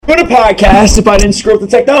a podcast if I didn't screw up the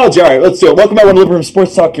technology. All right, let's do it. Welcome back to Living Room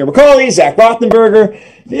Sports Talk here. Macaulay, Zach Rothenberger.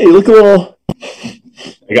 Yeah, you look a little.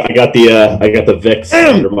 I got the Vicks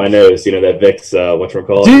under my nose. You know that Vicks.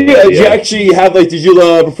 Whatchamacallit? Did you actually have did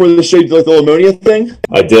you before the show? You did the little ammonia thing?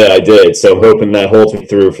 I did. So I'm hoping that holds me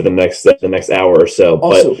through for the next hour or so.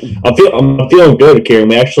 Also, but I'm feeling good, Kieran.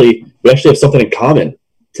 We actually have something in common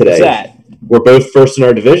today. What's that? We're both first in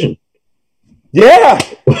our division. Yeah,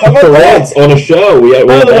 for once on a show.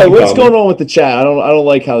 What's going on with the chat? I don't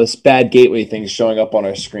like how this bad gateway thing's showing up on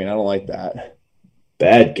our screen. I don't like that.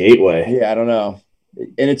 Bad gateway. Yeah, I don't know.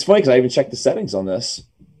 And it's funny because I even checked the settings on this.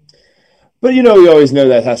 But we always know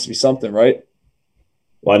that has to be something, right?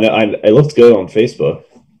 Well, I know it looks good on Facebook.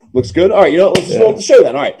 Looks good. All right, let's just roll the show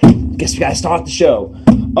then. All right, guess we gotta start the show.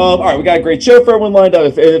 All right, we got a great show for everyone lined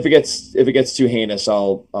up. If it gets too heinous,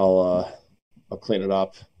 I'll clean it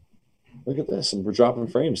up. Look at this, and we're dropping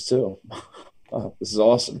frames too. Oh, this is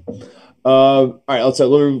awesome. All right, let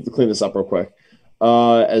me clean this up real quick.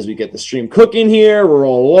 As we get the stream cooking here, we're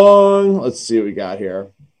rolling along. Let's see what we got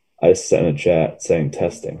here. I sent a chat saying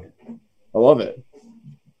testing. I love it.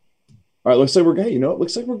 All right, looks like we're good. It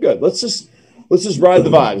looks like we're good. Let's just ride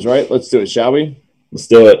the vibes, right? Let's do it, shall we? Let's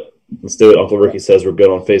do it. Uncle Ricky says we're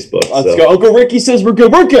good on Facebook. Let's go. Uncle Ricky says we're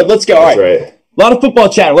good. We're good. Let's go. All right. That's right. A lot of football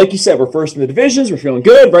chatter. Like you said, we're first in the divisions. We're feeling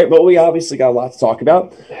good, right? But we obviously got a lot to talk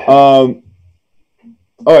about. All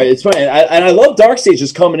right, it's funny. And I love Dark Stage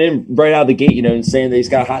just coming in right out of the gate, and saying that he's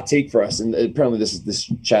got a hot take for us. And apparently this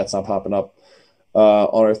chat's not popping up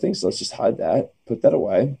on our thing, so let's just hide that. Put that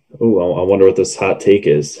away. Oh, I wonder what this hot take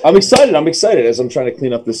is. I'm excited as I'm trying to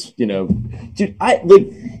clean up this, Dude, I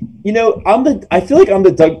feel like I'm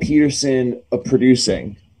the Doug Peterson of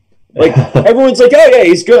producing. Like, everyone's like, oh, yeah,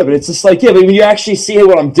 he's good. But it's just like, yeah, but when you actually see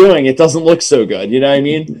what I'm doing, it doesn't look so good. You know what I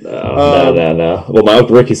mean? No. Well, my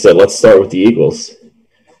Uncle Ricky said, let's start with the Eagles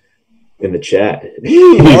in the chat.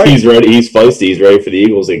 He's ready. He's feisty. He's ready for the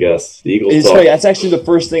Eagles, I guess. The Eagles it's funny. That's actually the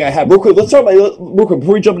first thing I have. Real quick, let's talk about real quick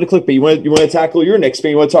before we jump into clickbait. You want to tackle your Knicks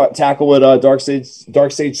fan? You want to tackle what Dark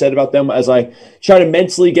Sage said about them as I try to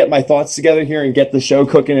mentally get my thoughts together here and get the show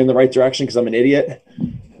cooking in the right direction because I'm an idiot.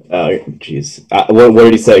 Oh, jeez. What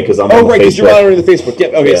did he say? Because I'm on right, because you're monitoring the Facebook.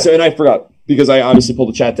 Yep. Okay. Yeah. So, and I forgot because I obviously pulled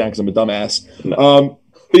the chat down because I'm a dumbass. No.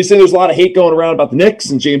 But he's saying there's a lot of hate going around about the Knicks,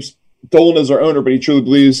 and James Dolan is our owner, but he truly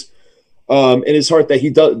believes in his heart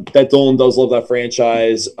that Dolan does love that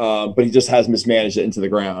franchise, but he just has mismanaged it into the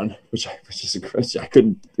ground, which I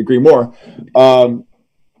couldn't agree more. Do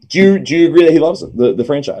you agree that he loves the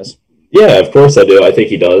franchise? Yeah, of course I do. I think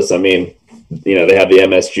he does. I mean, they have the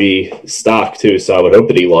MSG stock too, so I would hope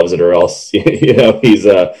that he loves it, or else he's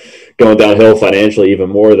going downhill financially even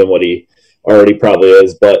more than what he already probably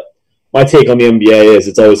is. But my take on the NBA is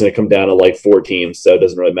it's always going to come down to like 4 teams, so it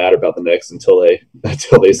doesn't really matter about the Knicks until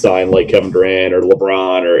they sign like Kevin Durant or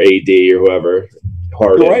LeBron or AD or whoever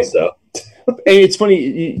Harden. Right. So. And it's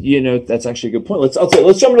funny, that's actually a good point. Let's jump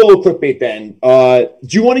into a little clickbait then.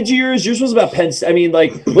 Do you want to do yours? Yours was about Penn State. I mean,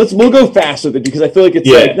 we'll go fast with it because I feel like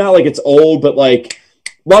it's not like it's old, but like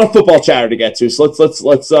a lot of football chatter to get to. So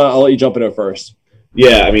let's I'll let you jump into it first.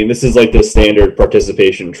 Yeah, I mean, this is like the standard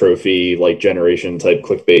participation trophy, like generation type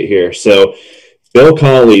clickbait here. So Bill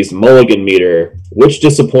Connolly's Mulligan meter, which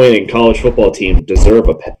disappointing college football team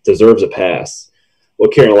deserves a pass? Well,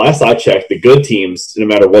 Kieran, last I checked, the good teams, no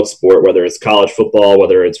matter what sport, whether it's college football,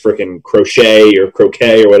 whether it's freaking crochet or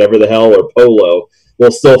croquet or whatever the hell, or polo, will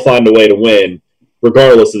still find a way to win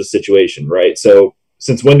regardless of the situation, right? So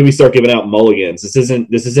since when do we start giving out mulligans? This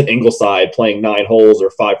isn't Ingleside playing 9 holes or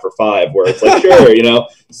 5 for 5 where it's like, sure,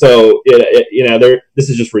 So, this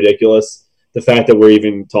is just ridiculous. The fact that we're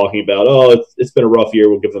even talking about, it's been a rough year,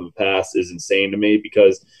 we'll give them a pass is insane to me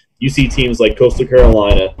because you see teams like Coastal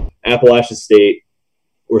Carolina, Appalachian State,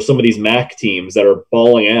 or some of these MAC teams that are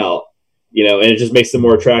balling out, and it just makes them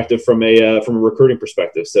more attractive from a recruiting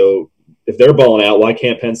perspective. So if they're balling out, why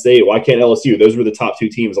can't Penn State? Why can't LSU? Those were the top 2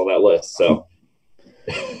 teams on that list. So,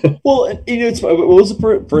 well, what was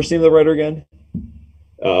the first name of the writer again?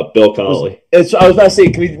 Bill Connolly. I was about to say,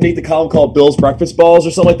 can we make the column called Bill's Breakfast Balls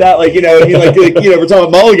or something like that? Like, we're talking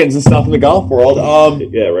about mulligans and stuff in the golf world.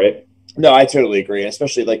 Yeah, right. No, I totally agree.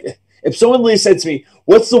 Especially like if someone really said to me,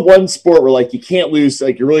 what's the one sport where like you can't lose,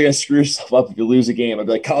 like you're really gonna screw yourself up if you lose a game? I'd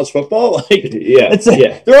be like, college football?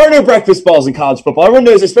 There are no breakfast balls in college football. Everyone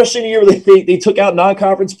knows, especially in a year where they took out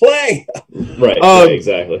non-conference play. Right,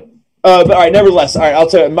 exactly. But all right, nevertheless, all right, I'll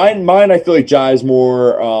tell you, mine I feel like jives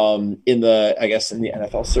more in the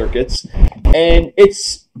NFL circuits. And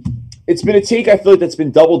it's been a take I feel like that's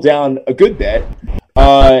been doubled down a good bit.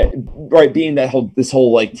 Right, being this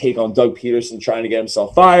whole like take on Doug Peterson trying to get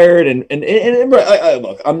himself fired, and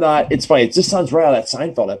look, I'm not. It's funny. It just sounds right out of that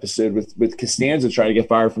Seinfeld episode with Costanza trying to get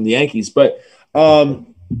fired from the Yankees. But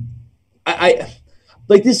I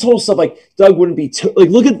like this whole stuff. Like Doug wouldn't be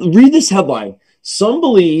read this headline. Some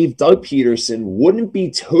believe Doug Peterson wouldn't be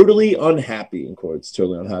totally unhappy, in quotes,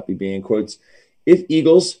 totally unhappy, being in quotes, if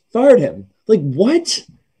Eagles fired him. Like, what?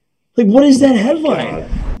 Like, what is that headline?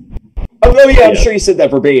 Oh, yeah, I'm sure he said that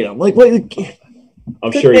verbatim. Like, what?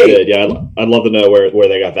 I'm sure he did. Yeah, I'd love to know where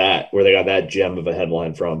they got that gem of a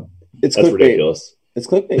headline from. That's ridiculous. It's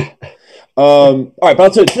clickbait. All right,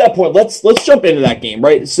 but to that point, let's jump into that game,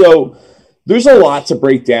 right? So there's a lot to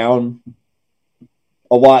break down.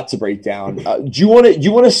 Do you want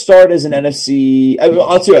to start as an NFC?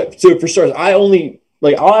 I'll do it. So for starters,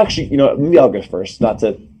 I'll actually, maybe I'll go first.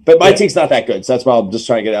 But my take's not that good, so that's why I'm just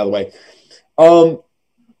trying to get it out of the way.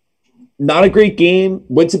 Not a great game.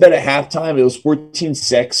 Went to bed at halftime. It was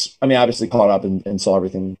 14-6. I mean, obviously caught up and saw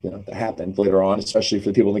everything that happened later on, especially for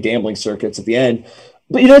the people in the gambling circuits at the end.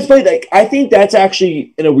 But it's funny. Like, I think that's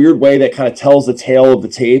actually in a weird way that kind of tells the tale of the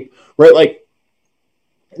tape, right? Like,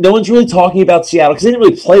 no one's really talking about Seattle because they didn't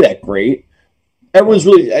really play that great. Everyone's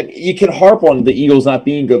really – you can harp on the Eagles not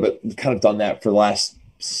being good, but we've kind of done that for the last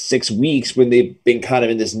 6 weeks when they've been kind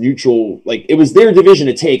of in this neutral – like, it was their division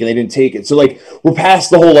to take, and they didn't take it. So, like, we're past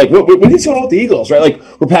the whole, like, what is going on with the Eagles, right? Like,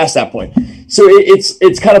 we're past that point. So,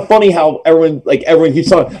 it's kind of funny how everyone keeps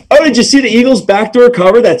talking, oh, did you see the Eagles backdoor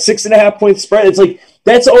cover, that 6.5-point spread? It's like,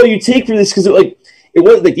 that's all you take for this because it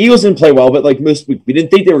was like Eagles didn't play well, but like we didn't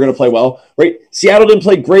think they were going to play well, right? Seattle didn't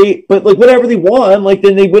play great, but like whatever they won, like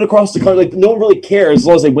then they win across the country. Like no one really cares as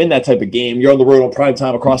long as they win that type of game. You're on the road on prime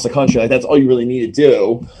time across the country. Like that's all you really need to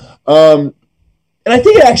do. And I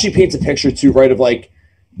think it actually paints a picture too, right? Of like,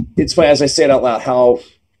 it's funny as I say it out loud, how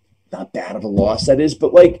not bad of a loss that is,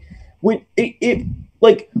 but like when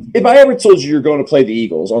like if I ever told you you're going to play the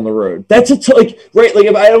Eagles on the road, that's right? Like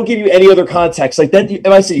if I don't give you any other context, like that, if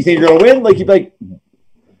I say you think you're going to win, like you'd be like,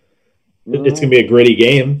 it's gonna be a gritty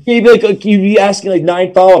game. Yeah, you'd be you'd be asking like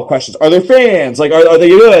 9 follow-up questions. Are there fans? Like, are they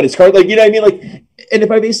good? It's hard, like what I mean? Like, and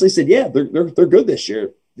if I basically said, yeah, they're good this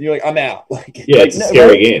year, you're like, I'm out. Like, yeah, it's a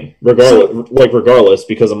scary game, regardless,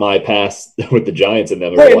 because of my past with the Giants and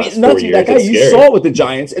them. Right, not to be that guy. You saw it with the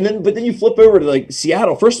Giants, but then you flip over to like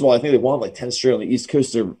Seattle. First of all, I think they won like 10 straight on the East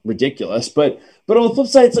Coast. They're ridiculous, but on the flip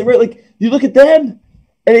side, it's like right, like you look at them.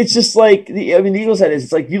 And it's just like, the Eagles had is,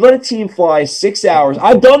 it's like you let a team fly 6 hours.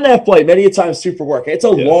 I've done that flight many a times too for work. It's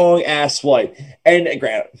a long-ass flight. And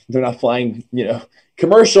granted, they're not flying,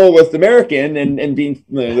 commercial with American and being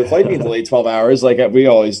the flight being delayed 12 hours like we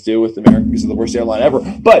always do with American because they're the worst airline ever.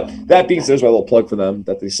 But that being said, there's my little plug for them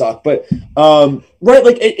that they suck. But, right,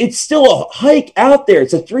 like it's still a hike out there.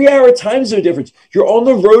 It's a 3-hour time zone difference. You're on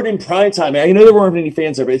the road in prime time. I know there weren't any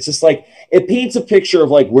fans there, but it's just like it paints a picture of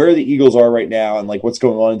like where the Eagles are right now and like what's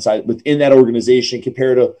going on within that organization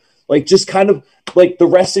compared to like just kind of like the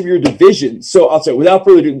rest of your division. So I'll say without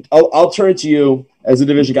further ado, I'll turn it to you as a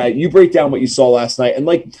division guy. You break down what you saw last night, and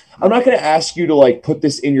like I'm not going to ask you to like put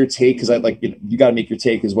this in your take because I like you got to make your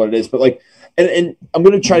take is what it is. But like, and I'm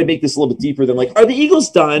going to try to make this a little bit deeper than like, are the Eagles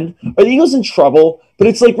done? Are the Eagles in trouble? But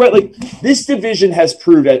it's like right, like this division has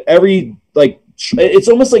proved at every like it's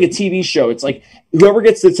almost like a TV show. It's like whoever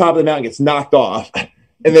gets to the top of the mountain gets knocked off, and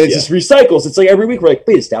then it just recycles. It's like every week we're like,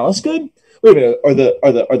 wait, is Dallas good? Wait a minute,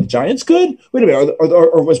 are the Giants good? Wait a minute,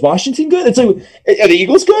 or was Washington good? It's like, are the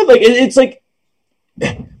Eagles good? Like it's like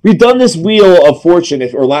we've done this wheel of fortune,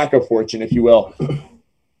 or lack of fortune, if you will.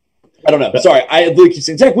 I don't know. Sorry, I keep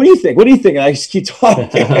saying, Zach, what do you think? What do you think? And I just keep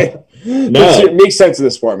talking. No, make sense of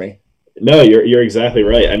this for me. No, you're exactly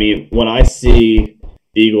right. I mean, when I see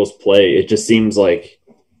the Eagles play, it just seems like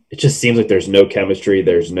there's no chemistry.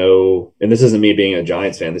 There's no, and this isn't me being a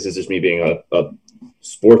Giants fan. This is just me being a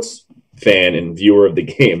sports fan and viewer of the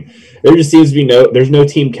game. There just seems to be there's no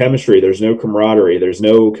team chemistry. There's no camaraderie. There's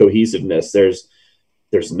no cohesiveness. There's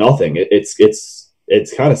nothing. It's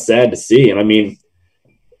kind of sad to see. And I mean,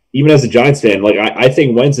 even as a Giants fan, like I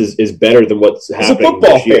think Wentz is better than what's happening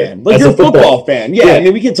this year. Fan. Like you're a football fan. Yeah, I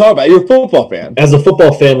mean, we can talk about it. You're a football fan. As a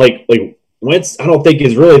football fan, like Wentz, I don't think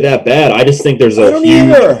is really that bad. I just think there's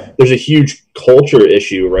a huge culture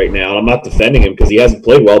issue right now. And I'm not defending him because he hasn't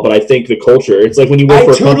played well, but I think the culture, it's like when you work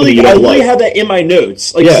for a company you don't like. I have that in my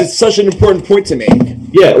notes. Like it's such an important point to make.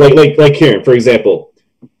 Yeah, like Kieran, for example,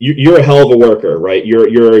 you're a hell of a worker, right?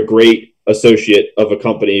 You're a great associate of a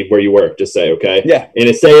company where you work, just say, okay? Yeah.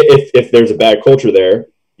 And say if there's a bad culture there,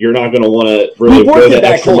 you're not going to want to really go that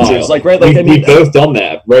extra mile. Like, right? Like, we've both done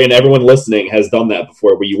that, right? And everyone listening has done that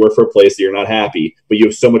before, where you work for a place that you're not happy, but you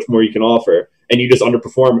have so much more you can offer. and you just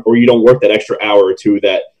underperform, or you don't work that extra hour or two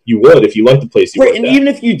that you would if you like the place you right, work and at. even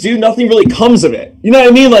if you do, nothing really comes of it. You know what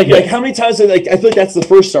I mean? Like how many times? Like I feel like that's the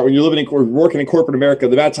first start when you're living in working in corporate America.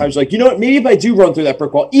 The amount of times you're like, you know what? Maybe if I do run through that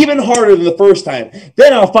brick wall even harder than the first time,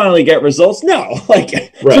 then I'll finally get results. No, like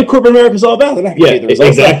that's what corporate America is all about. They're not going to get the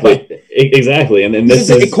results. Exactly. And this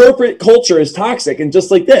is corporate culture is toxic, and just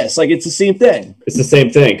like this, like it's the same thing. It's the same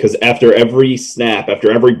thing, because after every snap,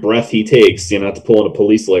 after every breath he takes, not to pull in a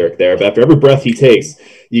police lyric there, but after every breath he takes,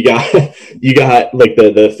 you got like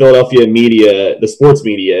the Philadelphia media, the sports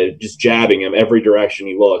media, just jabbing him every direction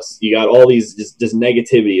he looks. You got all these just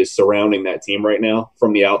negativity is surrounding that team right now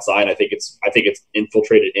from the outside. I think it's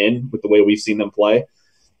infiltrated in with the way we've seen them play.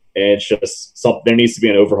 And it's just there needs to be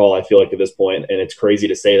an overhaul, I feel like, at this point. And it's crazy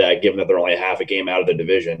to say that given that they're only half a game out of the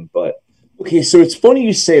division. But okay, so it's funny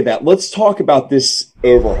you say that. Let's talk about this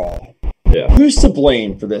overhaul. Yeah. Who's to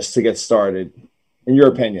blame for this to get started, in your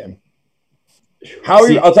opinion? I'll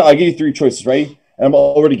give you three choices, right? And I'm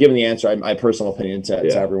already giving the answer, my personal opinion to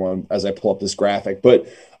everyone as I pull up this graphic. But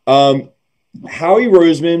Howie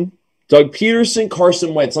Roseman, Doug Peterson,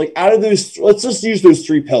 Carson Wentz, like out of those, let's just use those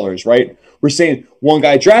three pillars, right? We're saying one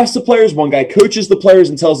guy drafts the players, one guy coaches the players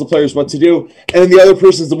and tells the players what to do, and then the other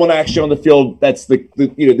person's the one actually on the field that's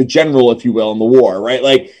the general, if you will, in the war, right?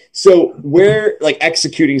 Like, so we're like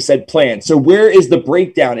executing said plan. So where is the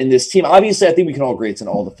breakdown in this team? Obviously, I think we can all agree it's in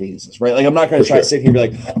all the phases, right? Like, I'm not going to try to sit here and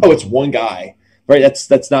be like, oh, it's one guy, right?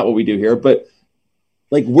 That's not what we do here. But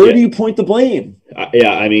like, where do you point the blame?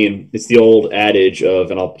 I mean, it's the old adage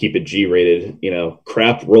of, and I'll keep it G-rated,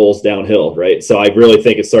 crap rolls downhill, right? So I really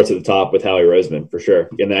think it starts at the top with Howie Roseman, for sure.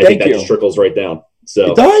 And I think that just trickles right down.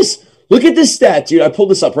 So it does. Look at this stat, dude. I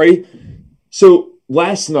pulled this up, right? So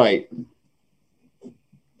last night,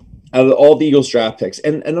 out of all the Eagles draft picks,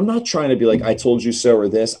 and I'm not trying to be like, I told you so or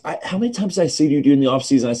this. How many times did I say to you during the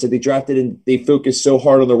offseason, I said they drafted and they focused so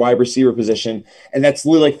hard on their wide receiver position, and that's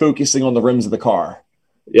literally like focusing on the rims of the car.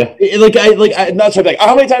 Yeah, I'm not trying to be like,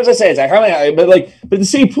 how many times I say it, Zach? But at the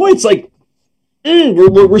same point, it's like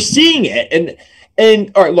we're seeing it,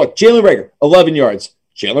 and all right, look, Jalen Reagor, 11 yards,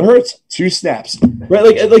 Jalen Hurts, 2 snaps,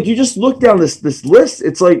 right? Like you just look down this list,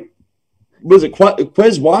 it's like, was it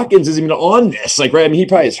Quez Watkins isn't even on this, like, right? I mean, he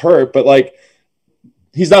probably is hurt, but like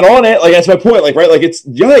he's not on it. Like that's my point, like, right? Like it's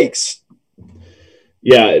yikes.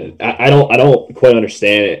 Yeah, I don't quite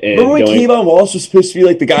understand it. And remember when Kayvon Wallace was supposed to be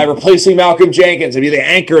like the guy replacing Malcolm Jenkins and be the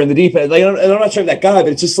anchor in the defense? Like, I'm not sure that guy,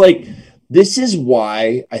 but it's just like, this is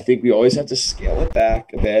why I think we always have to scale it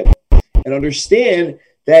back a bit and understand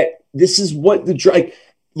that this is what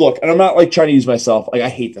look, and I'm not like trying to use myself. Like, I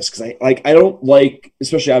hate this because I don't like,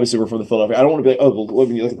 especially obviously we're from the Philadelphia. I don't want to be like, oh, well,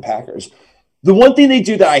 when you look at the Packers. The one thing they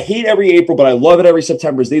do that I hate every April, but I love it every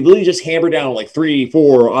September is they literally just hammer down like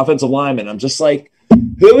 3-4 offensive linemen. I'm just like,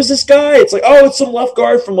 who is this guy? It's like, oh, it's some left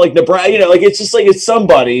guard from like Nebraska. Like it's just like it's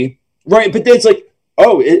somebody, right? But then it's like,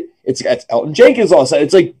 oh, it's Elton Jenkins all of a sudden.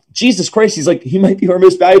 It's like, Jesus Christ, he's like, he might be our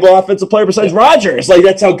most valuable offensive player besides Rodgers. Like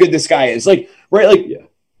that's how good this guy is. Like, right? Like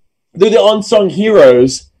they're the unsung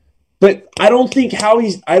heroes. But I don't think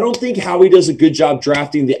Howie does a good job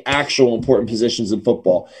drafting the actual important positions in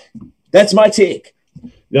football. That's my take.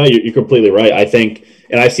 No, you're completely right. I think,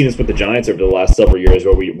 and I've seen this with the Giants over the last several years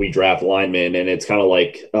where we draft linemen, and it's kind of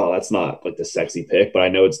like, oh, that's not like the sexy pick, but I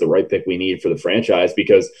know it's the right pick we need for the franchise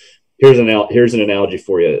because here's an analogy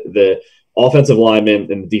for you. The offensive linemen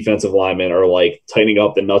and the defensive linemen are like tightening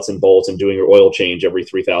up the nuts and bolts and doing your oil change every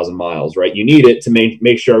 3,000 miles, right? You need it to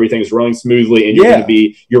make sure everything's running smoothly and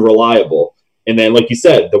you're reliable. And then, like you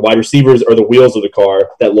said, the wide receivers are the wheels of the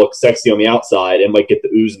car that look sexy on the outside and might get the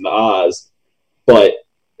oohs and the ahs. But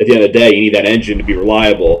at the end of the day, you need that engine to be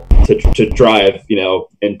reliable to drive,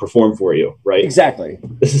 and perform for you, right? Exactly.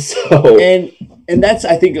 So and that's,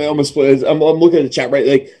 I think, almost I'm looking at the chat, right?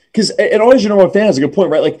 Like, because and always, one fan has a good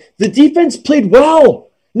point, right? Like the defense played well.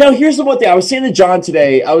 Now, here's the one thing I was saying to John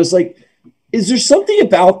today. I was like, is there something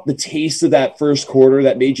about the taste of that first quarter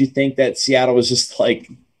that made you think that Seattle was just like,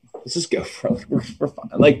 let's just go for it. We're fine.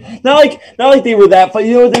 Like not like they were that fun.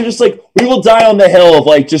 They're just like, we will die on the hill of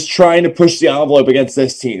like just trying to push the envelope against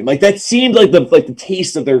this team. Like that seemed like the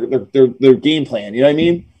taste of their game plan. You know what I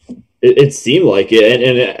mean? It seemed like it.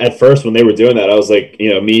 And at first when they were doing that, I was like,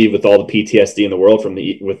 me with all the PTSD in the world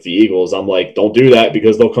with the Eagles, I'm like, don't do that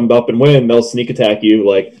because they'll come up and win. They'll sneak attack you.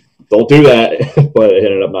 Like, don't do that. But it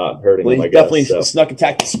ended up not hurting them, I guess. Definitely snuck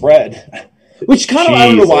attack the spread. Which kind of, I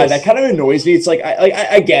don't know why, that kind of annoys me. It's like,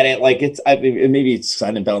 I get it. Like, maybe it's I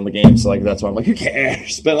didn't bet on the game, so like that's why I'm like, who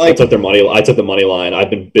cares? But like, I took the money line. I've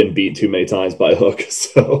been beat too many times by hook.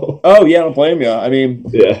 So. Oh yeah, I don't blame you. I mean,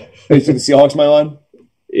 yeah. You took the Seahawks money line.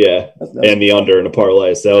 Yeah, and the under in a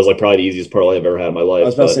parlay. So that was like probably the easiest parlay I've ever had in my life. I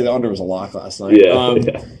was about to say the under was a lock last night. Yeah,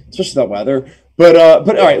 especially that weather. But all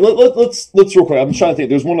right, let's real quick. I'm trying to think.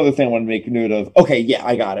 There's one other thing I want to make note of. Okay, yeah,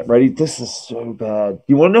 I got it. Ready? This is so bad.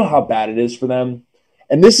 You want to know how bad it is for them?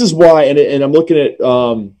 And this is why. And I'm looking at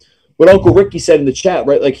what Uncle Ricky said in the chat.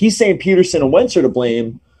 Right, like he's saying Peterson and Wentz are to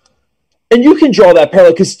blame. And you can draw that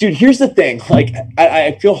parallel because, dude, here's the thing. Like,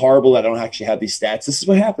 I feel horrible that I don't actually have these stats. This is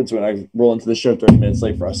what happens when I roll into the show 30 minutes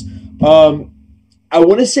late for us. I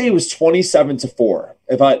want to say it was 27-4.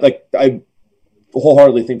 I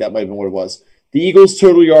wholeheartedly think that might have been what it was. The Eagles'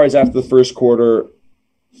 total yards after the first quarter.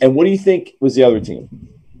 And what do you think was the other team?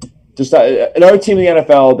 Just another team in the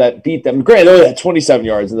NFL that beat them. Granted, they only had 27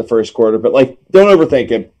 yards in the first quarter, but, like, don't overthink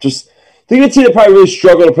it. Just think of a team that probably really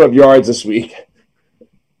struggled to put up yards this week.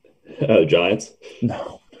 The Giants?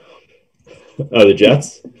 No. Oh, the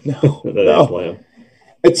Jets? No. No.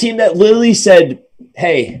 A team that literally said,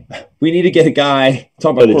 hey, we need to get a guy.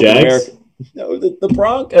 Talk about the Jags? No, the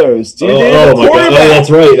Broncos. Dude, oh my God. Oh, that's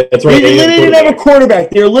right. That's right. They literally didn't have a quarterback.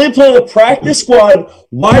 They were literally playing a practice squad,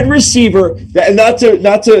 wide receiver. And not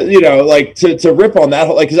to rip on that,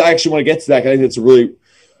 like, because I actually want to get to that. I think it's a really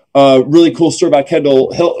cool story about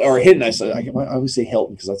Kendall Hinton. I always say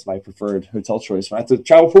Hilton because that's my preferred hotel choice when I have to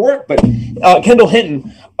travel for work. But Kendall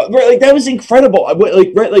Hinton, like that was incredible.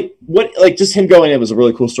 Just him going in was a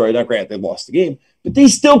really cool story. Now, granted, they lost the game, but they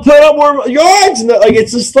still put up more yards. And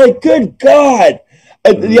it's just like, good God.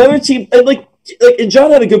 And the other team, and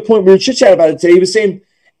John had a good point. We were chit-chatting about it today. He was saying,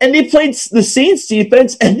 and they played the Saints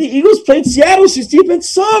defense, and the Eagles played Seattle, whose defense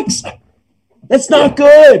sucks. That's not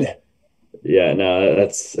good. Yeah, no,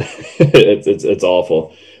 that's it's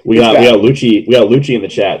awful. We got Lucci in the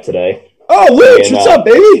chat today. Oh, Luch, what's up,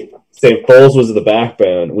 baby? Saying Foles was the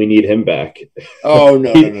backbone. We need him back. Oh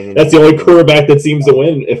no, that's the only quarterback that seems to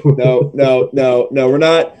win. No,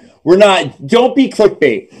 we're not. Don't be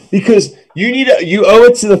clickbait because you owe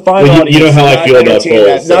it to the final audience. You know how I feel about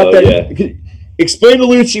Foles. Explain to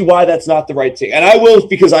Lucci why that's not the right team. And I will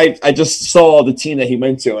because I just saw the team that he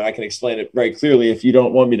went to, and I can explain it very clearly if you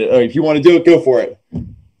don't want me to. Or if you want to do it, go for it.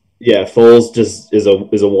 Yeah, Foles just is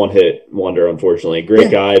a one-hit wonder, unfortunately. Great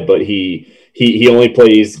guy, but he only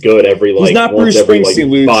plays good every he's not Bruce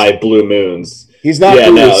Springsteen, 5 blue moons. He's not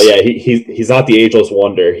Bruce. He's not the ageless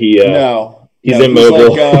wonder. He's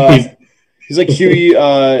immobile. He's like Huey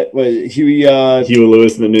Lewis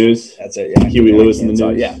in the News. That's it, yeah. Huey Lewis in the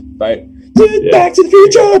News. Yeah, right. Back to the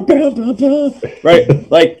future. Bah, bah, bah. Right?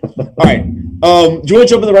 Like, all right. Do you want to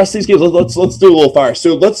jump in the rest of these games? Let's do a little fire.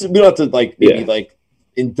 So we don't have to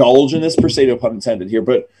indulge in this per se, no pun intended here,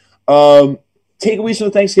 but takeaways from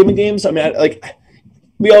the Thanksgiving games. I mean,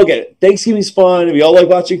 we all get it. Thanksgiving's fun. We all like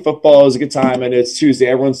watching football. It was a good time. I know it's Tuesday.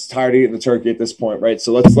 Everyone's tired of eating the turkey at this point, right?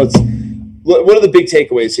 So let's. What are the big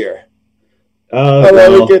takeaways here?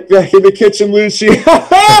 Get back in the kitchen, Lucci.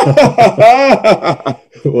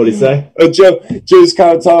 What did he say? Joe's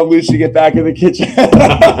kind of telling Lucci to get back in the kitchen.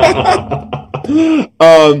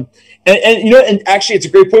 And actually, it's a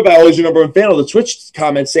great point by always your number one fan on the Twitch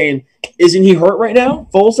comment saying, "Isn't he hurt right now?"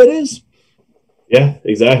 Foles, that is. Yeah,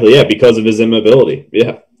 exactly. Yeah, because of his immobility.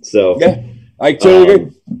 Yeah. So. Yeah, I totally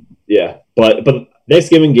agree. Yeah, but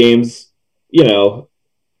Thanksgiving games,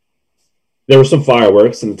 there were some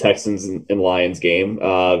fireworks in the Texans and Lions game.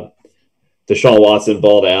 Deshaun Watson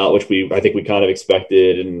balled out, which I think we kind of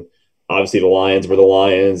expected, and obviously the Lions were the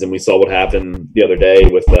Lions, and we saw what happened the other day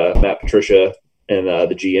with Matt Patricia and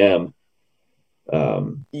the GM.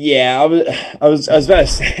 Yeah, I was about to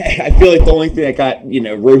say. I feel like the only thing that got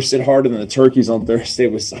roasted harder than the turkeys on Thursday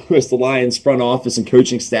was the Lions front office and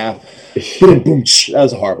coaching staff. Boom, boom, that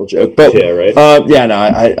was a horrible joke, but yeah, right.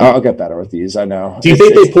 I'll get better with these. I know. Do you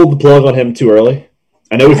think they pulled the plug on him too early?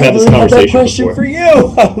 I know we've had this conversation that question before. For you.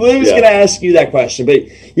 I was going to ask you that question, but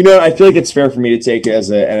I feel like it's fair for me to take it as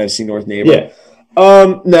an NFC North neighbor. Yeah.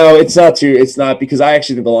 No, it's not too. It's not because I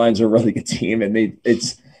actually think the Lions are a really good team, and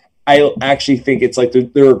I actually think it's like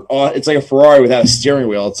it's like a Ferrari without a steering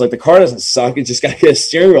wheel. It's like the car doesn't suck; it just got to get a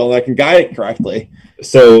steering wheel that can guide it correctly.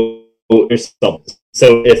 So if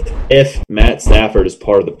Matt Stafford is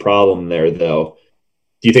part of the problem there, though,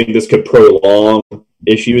 do you think this could prolong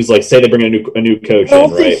issues? Like, say they bring a new coach. I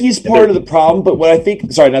don't think he's part of the problem, but what I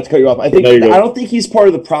think. Sorry, not to cut you off. I don't think he's part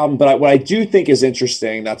of the problem, but what I do think is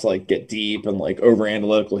interesting. Not to get deep and over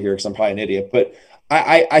analytical here, because I'm probably an idiot, but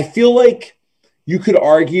I feel like you could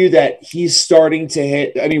argue that he's starting to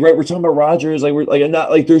hit. I mean, right? We're talking about Rodgers, like we're like not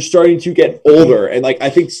like they're starting to get older, and like I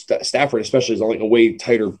think Stafford especially is on like a way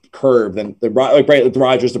tighter curve than the like the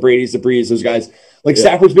Rodgers, the Brady's, the Brees, those guys. Like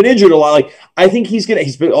Stafford's been injured a lot. Like I think he's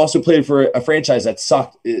been also played for a franchise that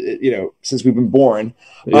sucked, since we've been born.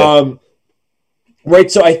 Yeah.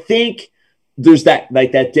 Right. So I think there's that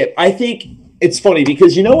dip. I think it's funny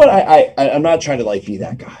because you know what? I'm not trying to like be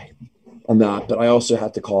that guy. I'm not, but I also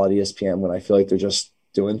have to call out ESPN when I feel like they're just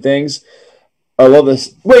doing things. I love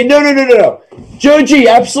this. Wait, no. Joe G,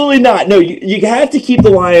 absolutely not. No, you have to keep the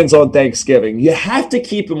Lions on Thanksgiving. You have to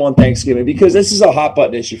keep them on Thanksgiving because this is a hot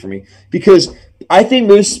button issue for me. Because I think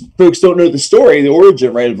most folks don't know the story, the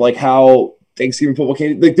origin, right, of like how Thanksgiving football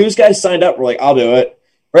came. Like those guys signed up, were like, I'll do it,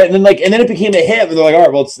 right? And then it became a hit, and they're like, all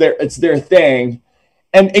right, well, it's their thing.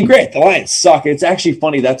 And great, the Lions suck. It's actually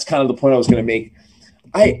funny. That's kind of the point I was going to make.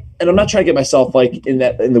 I'm not trying to get myself like in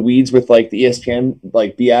the weeds with like the ESPN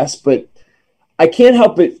like BS, but I can't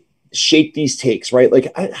help but shape these takes, right?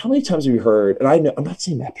 Like how many times have you heard, and I know I'm not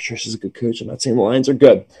saying Matt Patricia's a good coach. I'm not saying the Lions are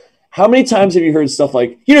good. How many times have you heard stuff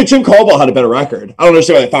like, Jim Caldwell had a better record. I don't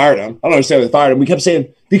understand why they fired him. We kept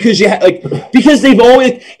saying, because they've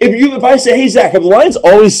always, if I say, hey, Zach, have the Lions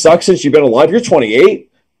always sucked since you've been alive? You're 28.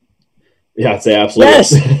 Yeah, I'd say absolutely. Yes.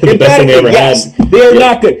 The best thing they ever had. They are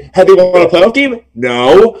not good. Have they won a playoff game?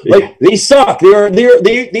 No. Like they suck.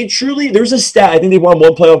 They truly, there's a stat. I think they won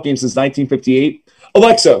one playoff game since 1958.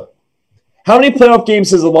 Alexa, how many playoff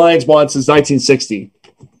games has the Lions won since 1960?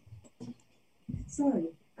 Sorry.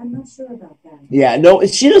 I'm not sure about that. Yeah, no,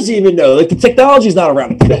 she doesn't even know. Like the technology's not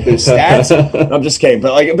around to get those stats. I'm just kidding,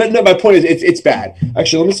 but no, my point is, it's bad.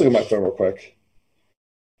 Actually, let me just look at my phone real quick.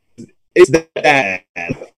 It's bad.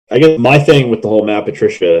 I guess my thing with the whole Matt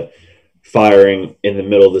Patricia firing in the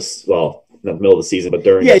middle of this, well, not the middle of the season, but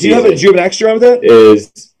during the season. Do you have an extra with that?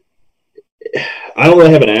 Is I don't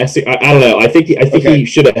really have an asterisk. I don't know. I think he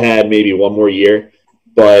should have had maybe one more year,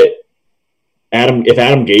 but if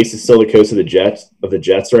Adam Gase is still the coach of the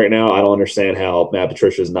Jets right now, I don't understand how Matt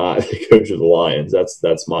Patricia is not the coach of the Lions.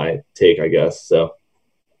 That's my take, I guess. So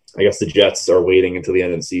I guess the Jets are waiting until the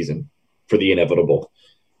end of the season for the inevitable.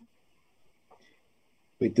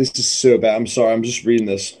 Wait, this is so bad. I'm sorry. I'm just reading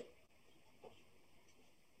this.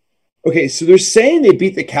 Okay, so they're saying they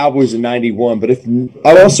beat the Cowboys in 91, but if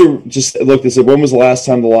I also just looked and said, when was the last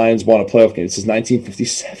time the Lions won a playoff game? It says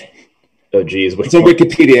 1957. Oh, geez. It's on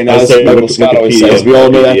Wikipedia, and as Michael Scott always says, we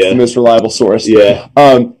all know that's the most reliable source. Yeah.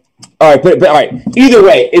 All right, but all right. Either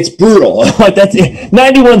way, it's brutal. Like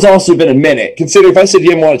 91's also been a minute. Consider if I said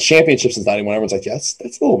you haven't won a championship since 91, everyone's like, yes,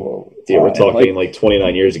 that's a little. Yeah, we're talking like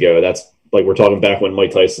 29 years ago. That's like we're talking back when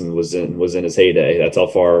Mike Tyson was in his heyday. That's how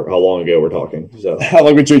long ago we're talking. So how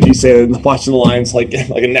long would you say watching the Lions like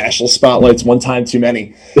a national spotlight's one time too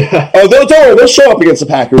many? Oh, don't worry, they'll show up against the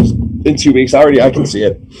Packers in 2 weeks. I can see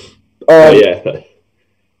it. Yeah.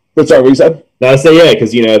 But sorry, what you said? No, I say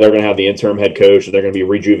because they're going to have the interim head coach and they're going to be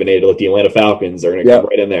rejuvenated like the Atlanta Falcons. They're going to come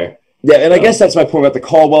right in there. Yeah, and I guess that's my point about the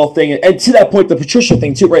Caldwell thing, and to that point, the Patricia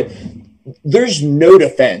thing too. Right? There's no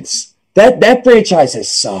defense. That franchise has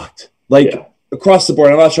sucked across the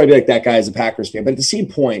board. I'm not trying to be like that guy as a Packers fan, but at the same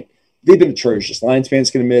point, they've been atrocious. Lions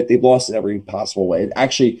fans can admit they've lost in every possible way.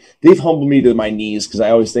 Actually, they've humbled me to my knees because I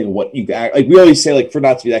always think of what you like. We always say for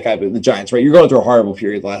not to be that guy, but the Giants, right? You're going through a horrible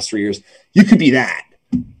period the last 3 years. You could be that.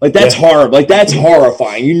 That's horrible. That's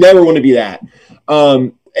horrifying. You never want to be that.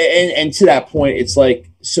 And to that point, it's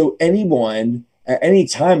so anyone at any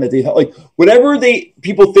time that they whatever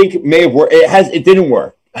people think may have worked, it didn't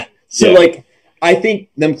work. So I think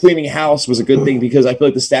them cleaning house was a good thing because I feel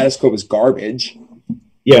like the status quo was garbage.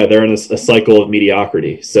 Yeah, they're in a cycle of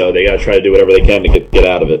mediocrity, so they got to try to do whatever they can to get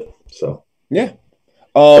out of it. So yeah.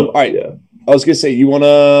 All right. Yeah. I was gonna say you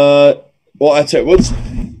wanna. Well, I'd say let's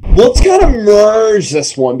kind of merge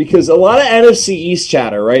this one because a lot of NFC East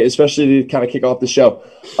chatter, right? Especially to kind of kick off the show.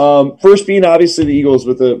 First being obviously the Eagles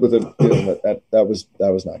with that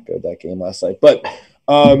was not good, that game last night, but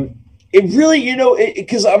it really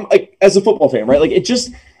because I'm as a football fan, right?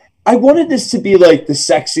 I wanted this to be the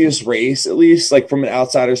sexiest race, at least from an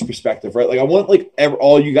outsider's perspective, right? I want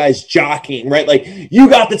all you guys jockeying, right? You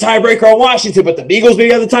got the tiebreaker on Washington, but the Eagles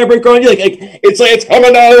maybe have the tiebreaker on you. It's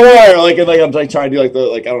coming down the wire. I'm trying to do I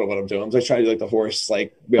don't know what I'm doing. I'm trying to do the horse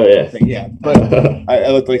thing. Yeah. But I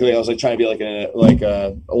looked I was trying to be in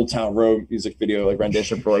a Old Town Road music video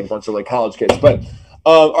rendition for a bunch of college kids. But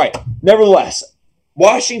all right, nevertheless,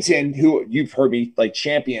 Washington, who you've heard me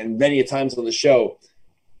champion many a times on the show.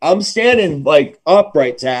 I'm standing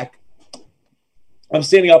upright, Zach. I'm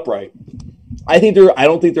standing upright. I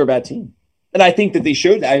don't think they're a bad team. And I think that they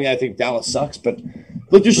showed that. I mean, I think Dallas sucks, but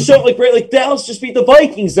Like they're so like right, like Dallas just beat the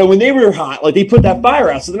Vikings though when they were hot. Like they put that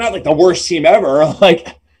fire out, so they're not like the worst team ever. Like,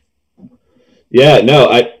 yeah,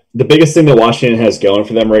 no, the biggest thing that Washington has going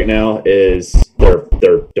for them right now is their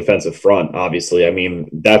defensive front. Obviously, I mean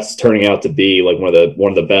that's turning out to be like one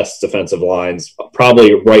of the best defensive lines,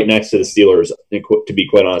 probably right next to the Steelers. To be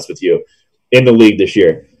quite honest with you, in the league this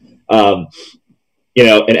year, and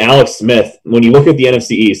Alex Smith. When you look at the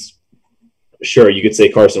NFC East. Sure, you could say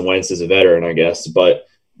Carson Wentz is a veteran, I guess, but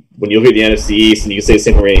when you look at the NFC East, and you can say the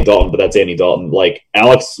same for Andy Dalton, but that's Andy Dalton. Like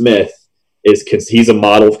Alex Smith he's a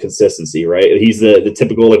model of consistency, right? He's the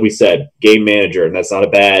typical, like we said, game manager, and that's not a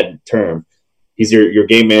bad term. He's your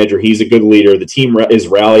game manager. He's a good leader. The team is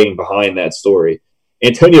rallying behind that story.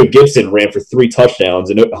 Antonio Gibson ran for 3 touchdowns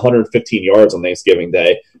and 115 yards on Thanksgiving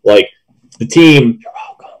Day. Like the team. You're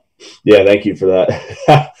welcome. Yeah, thank you for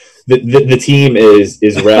that. The team is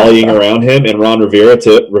rallying around him and Ron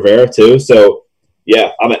Rivera too. So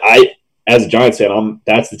yeah, I as a Giants fan,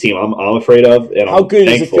 that's the team I'm afraid of. And how good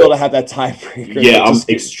does it feel to have that tiebreaker? Yeah, I'm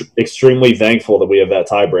extremely thankful that we have that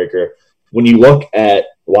tiebreaker. When you look at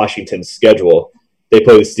Washington's schedule, they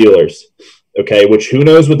play the Steelers, okay, which who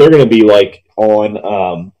knows what they're going to be like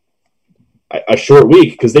on a short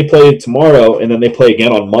week because they play tomorrow and then they play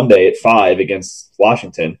again on Monday at 5 against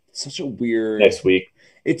Washington. Such a weird next week.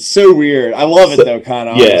 It's so weird. I love it though, kind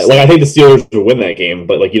of. Yeah, like I think the Steelers will win that game,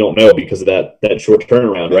 but like you don't know because of that short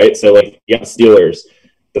turnaround, right? So like you got Steelers,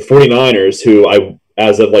 the 49ers, who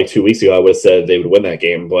as of like 2 weeks ago I would have said they would win that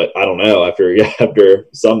game, but I don't know after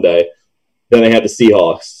Sunday. Then they have the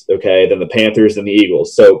Seahawks, okay, then the Panthers and the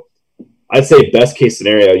Eagles. So I'd say best case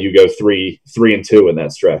scenario you go 3-2 in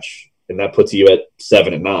that stretch, and that puts you at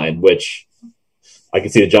 7-9, which I can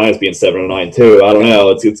see the Giants being 7-9 too. I don't know.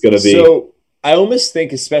 It's going to be so. I almost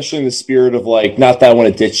think, especially in the spirit of like, not that I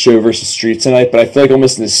want to ditch show versus street tonight, but I feel like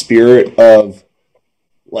almost in the spirit of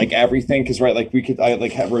like everything, because right, like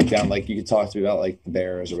I wrote down like you could talk to me about like the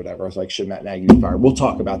Bears or whatever. I was like, should Matt Nagy be fired? We'll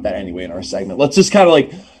talk about that anyway in our segment. Let's just kind of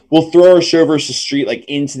like we'll throw our show versus street like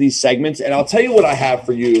into these segments, and I'll tell you what I have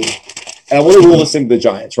for you. And I want to roll this into the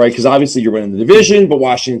Giants, right? Because obviously you're winning the division, but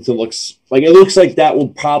Washington looks like that will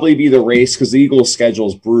probably be the race because the Eagles' schedule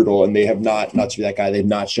is brutal, and they have not to be that guy. They've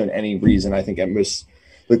not shown any reason. I think at most,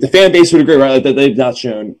 like the fan base would agree, right? Like that they've not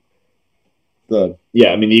shown the.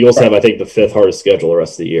 Yeah, I mean the Eagles have I think the 5th hardest schedule the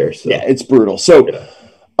rest of the year. So. Yeah, it's brutal. So,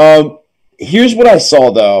 here's what I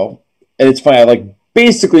saw though, and it's funny. I like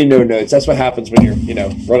basically no notes. That's what happens when you're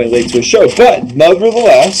running late to a show. But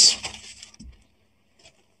nevertheless.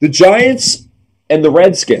 The Giants and the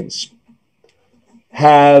Redskins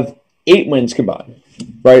have 8 wins combined,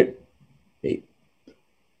 right? 8.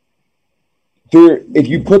 If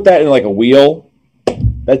you put that in like a wheel,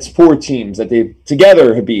 that's 4 teams that they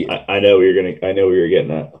together have beat. I know where you're getting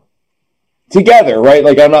at. Together, right?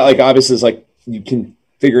 Like I'm not like obviously it's like you can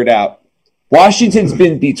figure it out. Washington's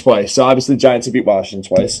been beat twice, so obviously the Giants have beat Washington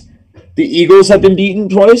twice. The Eagles have been beaten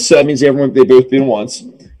twice, so that means they both beaten once.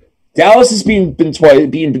 Dallas has been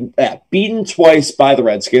beaten twice by the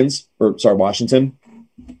Redskins, Washington,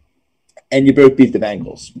 and you both beat the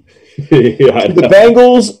Bengals. Yeah, the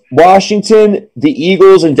Bengals, Washington, the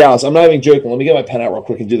Eagles, and Dallas. I'm not even joking. Let me get my pen out real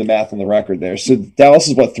quick and do the math on the record there. So Dallas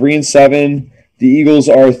is 3-7. The Eagles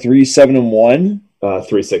are 3-7-1.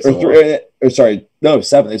 3-6.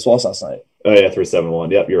 7. They just lost last night. Oh yeah,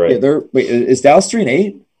 3-7-1. Yep, you're right. Yeah, is Dallas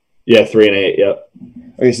 3-8? Yeah, 3-8. Yep.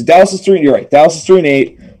 Okay, so Dallas is 3. You're right. Dallas is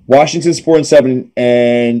 3-8. Washington's 4-7,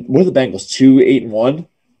 and what are the Bengals? 2-8-1.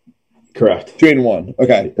 Correct. 2-8-1.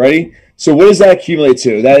 Okay, ready? So what does that accumulate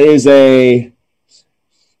to? That is a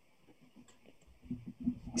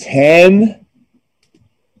 10,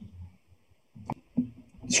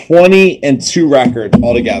 20-2 record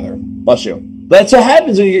altogether. Bless you. That's what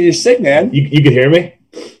happens when you're sick, man. You can hear me?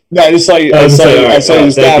 No, I just saw you. I saw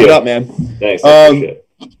you stab it up, man. Thanks.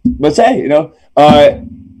 But hey,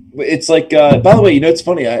 it's like. By the way, it's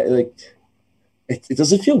funny. It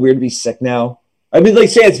doesn't feel weird to be sick now. I mean, like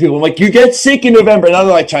saying to people, I'm like, you get sick in November, and I'm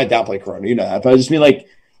like trying to downplay Corona, you know that. But I just mean like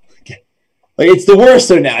it's the worst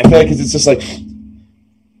though now. I feel like it's just like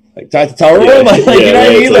try to tell everyone, you know what I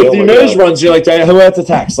mean? Like your nose runs, you're like, who have to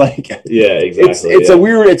text? Like, yeah, exactly. It's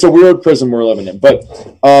a weird prism we're living in. But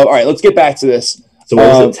all right, let's get back to this. So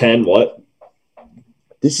what was it? 10? What?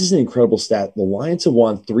 This is an incredible stat. The Lions have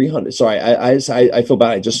won 300. Sorry, I feel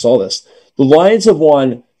bad. I just saw this. The Lions have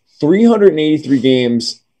won 383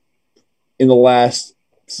 games in the last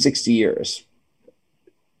 60 years.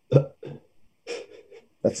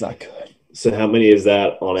 That's not good. So how many is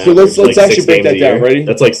that on average? So let's actually break that down. Ready?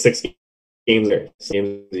 That's like 6 games there.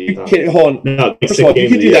 Hold on. No, First of all, you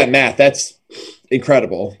can do that math. That's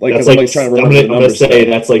incredible. Like, That's I'm like trying to I'm remember the gonna numbers. say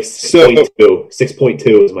that's like 6.2.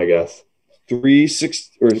 6.2 is my guess.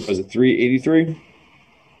 360 or was it 383?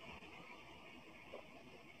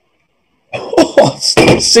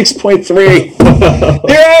 6.3.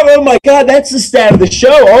 Yeah, oh my God, that's the stat of the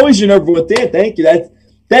show. Always your number one Dan. Thank you. That's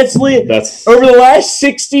over the last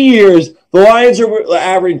 60 years, the Lions are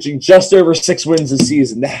averaging just over 6 wins a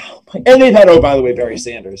season now. And they've had, oh, by the way, Barry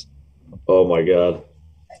Sanders. Oh my God.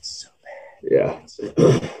 That's so bad. Yeah.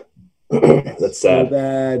 That's so sad.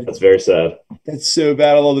 Bad. That's very sad. That's so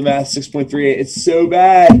bad. I love the math. 6.38. It's so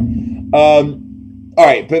bad. All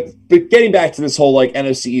right, but getting back to this whole like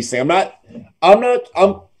NFC East thing, I'm gonna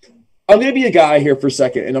be a guy here for a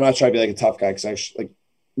second, and I'm not trying to be like a tough guy because I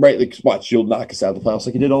watch, you'll knock us out of the playoffs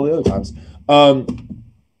like you did all the other times. I'm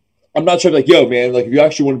not trying to be like, yo, man, like if you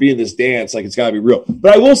actually want to be in this dance, like it's gotta be real.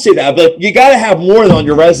 But I will say that, but you gotta have more on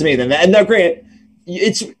your resume than that. And now, Grant,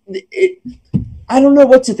 I don't know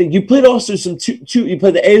what to think. You played also you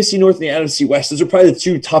played the AFC North and the NFC West. Those are probably the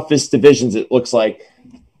two toughest divisions, it looks like.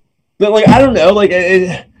 But like, I don't know, like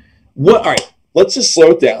what? All right, let's just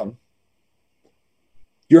slow it down.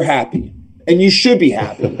 You're happy, and you should be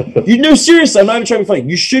happy. Seriously, I'm not even trying to be funny.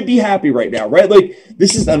 You should be happy right now, right? Like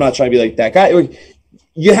I'm not trying to be like that guy. Like,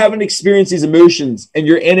 you haven't experienced these emotions, and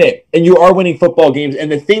you're in it, and you are winning football games.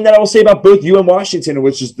 And the thing that I will say about both you and Washington,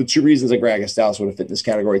 which is the two reasons like I guess Dallas would have fit this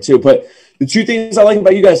category too, but the two things I like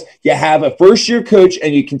about you guys, you have a first-year coach,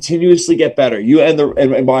 and you continuously get better. You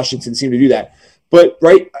and Washington seem to do that. But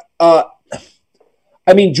right, I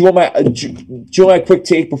mean, do you want my quick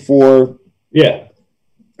take before? Yeah.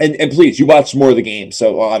 And please, you watched more of the game,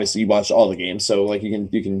 so obviously you watched all the games, so like you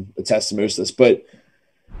can attest to most of this. But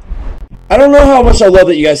I don't know how much I love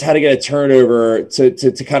that you guys had to get a turnover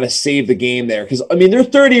to kind of save the game there, because I mean they're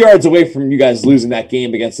 30 yards away from you guys losing that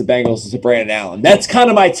game against the Bengals to Brandon Allen. That's kind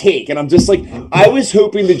of my take, and I'm just like, I was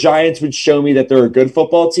hoping the Giants would show me that they're a good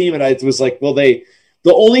football team, and I was like, well, the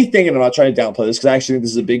only thing, and I'm not trying to downplay this because I actually think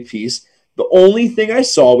this is a big piece. The only thing I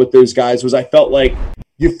saw with those guys was I felt like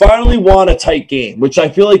you finally won a tight game, which I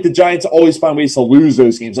feel like the Giants always find ways to lose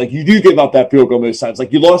those games. Like you do give up that field goal most times.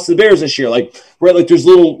 Like you lost to the Bears this year. Like right, like there's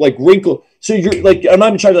little like wrinkle. So you're like, I'm not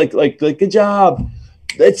even trying to like good job.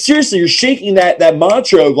 Seriously, you're shaking that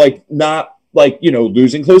mantra of like not like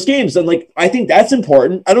losing close games. And like I think that's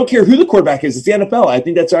important. I don't care who the quarterback is. It's the NFL. I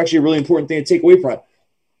think that's actually a really important thing to take away from it.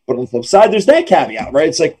 But on the flip side, there's that caveat, right?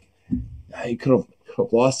 It's like you could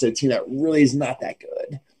have lost to a team that really is not that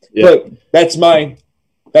good. Yeah. But that's mine.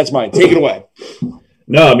 Take it away.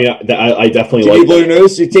 No, I mean, I definitely like. You blow your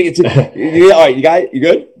nose. You take it to. All right, you got it. You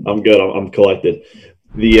good? I'm good. I'm collected.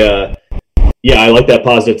 I like that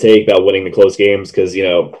positive take about winning the close games because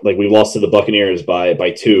like we lost to the Buccaneers by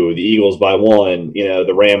 2, the Eagles by 1,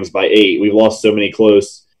 the Rams by 8. We've lost so many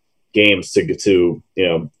close games to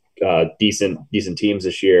decent teams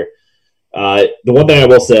this year. The one thing I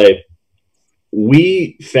will say. I'm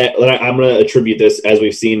going to attribute this, as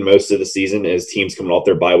we've seen most of the season, as teams coming off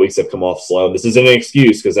their bye weeks have come off slow. This isn't an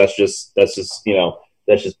excuse because that's just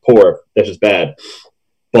poor. That's just bad.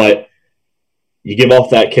 But you give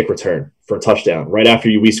off that kick return for a touchdown right after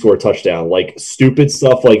we score a touchdown, like stupid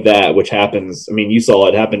stuff like that, which happens. I mean, you saw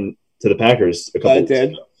it happen to the Packers a couple. It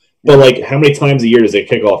did. But like, how many times a year does a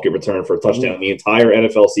kickoff get returned for a touchdown in the entire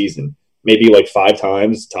NFL season? Maybe like 5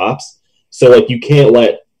 times tops. So like, you can't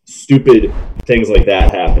let stupid things like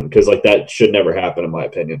that happen because like that should never happen in my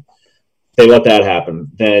opinion. They let that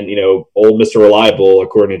happen. Then old Mr. Reliable,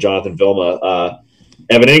 according to Jonathan Vilma,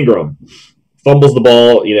 Evan Ingram fumbles the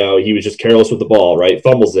ball. He was just careless with the ball, right?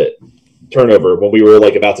 Fumbles it, turnover. When we were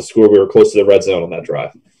like about to score, we were close to the red zone on that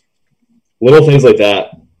drive. Little things like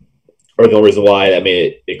that are the only reason why that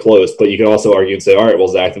made it close. But you can also argue and say, all right, well,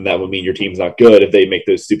 Zach, then that would mean your team's not good if they make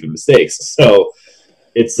those stupid mistakes. So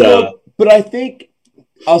it's but I think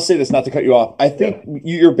I'll say this, not to cut you off. I think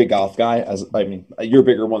you're a big golf guy. You're a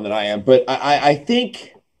bigger one than I am. But I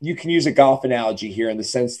think you can use a golf analogy here in the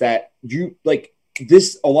sense that you like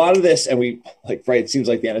this. A lot of this, and we like right. It seems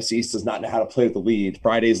like the NFC East does not know how to play with the lead.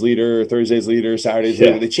 Friday's leader, Thursday's leader, Saturday's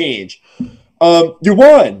leader. They change. You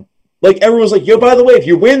won. Like everyone's like, yo. By the way, if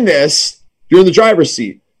you win this, you're in the driver's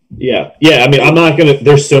seat. Yeah. I mean, I'm not gonna.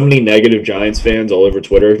 There's so many negative Giants fans all over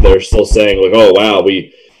Twitter that are still saying like, oh wow,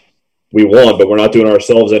 we won, but we're not doing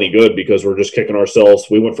ourselves any good because we're just kicking ourselves.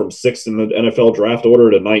 We went from 6th in the NFL draft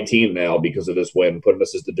order to 19 now because of this win, putting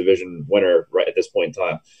us as the division winner right at this point in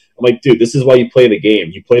time. I'm like, dude, this is why you play the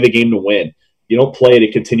game. You play the game to win. You don't play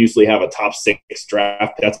to continuously have a top 6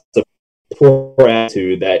 draft. That's a poor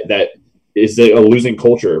attitude that is a losing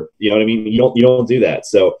culture. You know what I mean? You don't do that.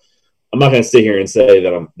 So I'm not going to sit here and say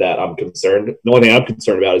that I'm concerned. The only thing I'm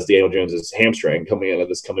concerned about is Daniel Jones's hamstring coming into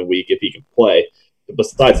this coming week if he can play. But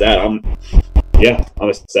besides that, I'm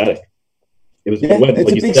ecstatic. It was it's like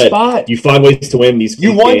a you big said, spot. You find ways to win these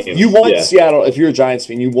games. You want Seattle. If you're a Giants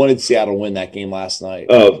fan, you wanted Seattle to win that game last night.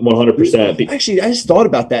 100%. Actually, I just thought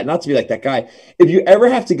about that. Not to be like that guy. If you ever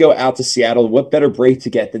have to go out to Seattle, what better break to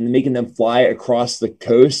get than making them fly across the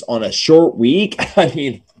coast on a short week? I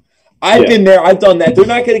mean, I've been there. I've done that. They're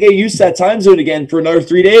not going to get used to that time zone again for another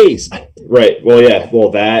 3 days. Right. Well, yeah.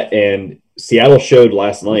 Well, that and Seattle showed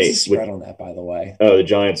last night. What's the spread on that, by the way? Oh, the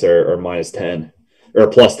Giants are -10 or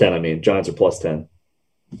 +10. I mean, Giants are +10.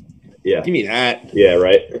 Yeah. Give me that. Yeah.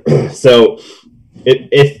 Right. So,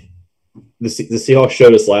 if the Seahawks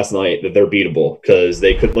showed us last night that they're beatable because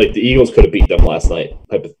they could, like, the Eagles could have beat them last night,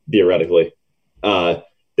 theoretically.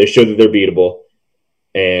 They showed that they're beatable,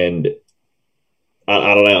 and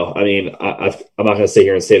I don't know. I mean, I'm not going to sit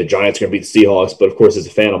here and say the Giants are going to beat the Seahawks, but of course, as a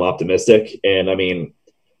fan, I'm optimistic. And I mean,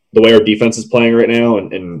 the way our defense is playing right now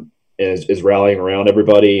and is rallying around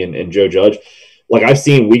everybody and Joe Judge, like I've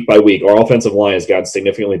seen week by week, our offensive line has gotten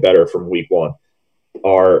significantly better from week one.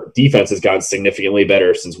 Our defense has gotten significantly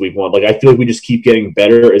better since week one. Like I feel like we just keep getting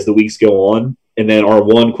better as the weeks go on. And then our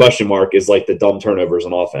one question mark is like the dumb turnovers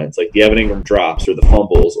on offense, like the Evan Ingram drops or the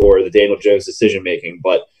fumbles or the Daniel Jones decision making.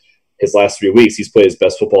 But his last 3 weeks, he's played his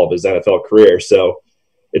best football of his NFL career. So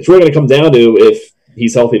it's really going to come down to if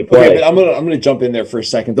he's healthy to play. Okay, but I'm gonna jump in there for a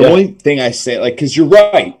second. The only thing I say, like, because you're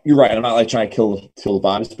right. I'm not like trying to kill the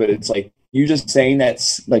vibes, but it's like you just saying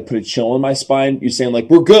that's like put a chill in my spine. You're saying like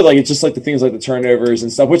we're good. Like it's just like the things like the turnovers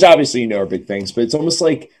and stuff, which obviously are big things. But it's almost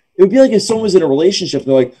like it would be like if someone was in a relationship and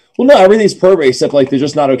they're like, well, no, everything's perfect except like they're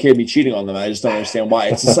just not okay with me cheating on them. I just don't understand why.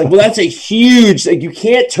 It's just like, well, that's a huge like you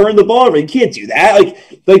can't turn the ball over. You can't do that.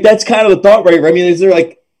 Like that's kind of the thought, right? I mean, is there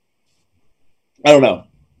like I don't know.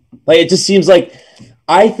 Like it just seems like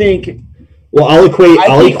I think. Well, I'll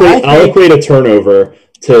equate a turnover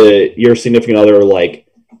to your significant other liking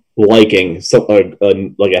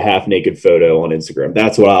like a half naked photo on Instagram.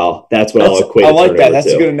 That's what I'll equate. I like that. That's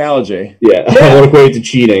to. A good analogy. Yeah. I won't equate it to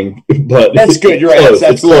cheating, but that's good. You're right.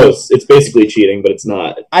 That's close. It's basically cheating, but it's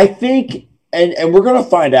not. I think, and we're gonna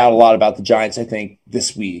find out a lot about the Giants. I think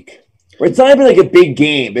this week. It's not even like a big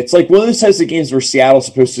game. It's like one of those types of games where Seattle's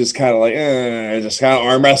supposed to just kind of like, just kind of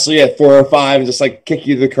arm wrestle you at 4 or 5 and just like kick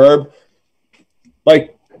you to the curb.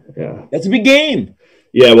 Like, yeah, that's a big game.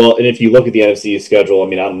 Yeah, well, and if you look at the NFC schedule, I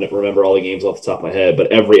mean, I don't remember all the games off the top of my head,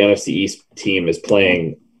 but every NFC East team is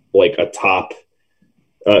playing like a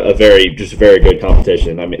very good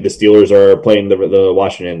competition. I mean, the Steelers are playing the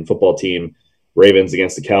Washington football team, Ravens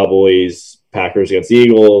against the Cowboys, Packers against the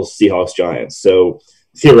Eagles, Seahawks, Giants. So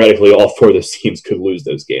theoretically, all 4 of those teams could lose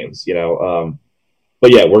those games, you know.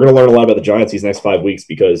 But yeah, we're going to learn a lot about the Giants these next 5 weeks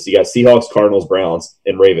because you got Seahawks, Cardinals, Browns,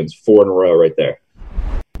 and Ravens 4 in a row right there.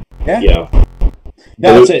 Yeah. You know.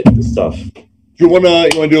 Now that's it. Stuff. You want to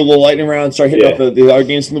do a little lightning round? Start hitting up the other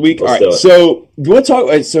games in the week. All right. So you want to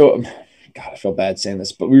talk? So, God, I feel bad saying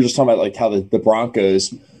this, but we were just talking about like how the Broncos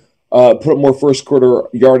put up more first quarter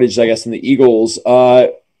yardage, I guess, than the Eagles.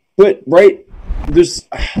 But right, there's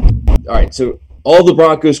all right. So all the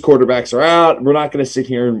Broncos quarterbacks are out. We're not going to sit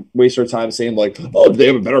here and waste our time saying like, oh, do they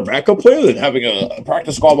have a better backup plan than having a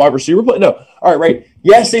practice squad wide receiver play? No. All right.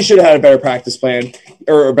 Yes, they should have had a better practice plan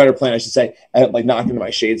or a better plan, I should say. And like knocking into my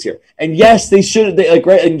shades here. And yes, they should.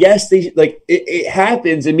 And yes, it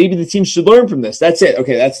happens. And maybe the team should learn from this. That's it.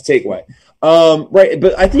 Okay, that's the takeaway. Right.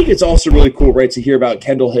 But I think it's also really cool, right, to hear about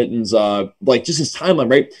Kendall Hinton's just his timeline.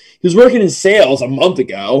 Right, he was working in sales a month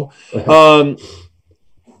ago.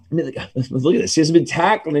 I mean, look at this. He hasn't been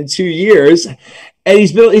tackled in 2 years, and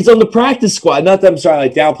he's on the practice squad. Not that I'm sorry,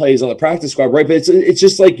 like downplay he's on the practice squad, right? But it's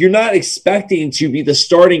just like you're not expecting to be the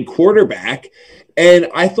starting quarterback. And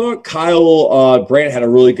I thought Kyle Brandt had a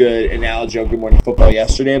really good analogy on Good Morning Football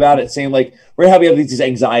yesterday about it, saying like we're having these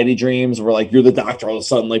anxiety dreams where like you're the doctor all of a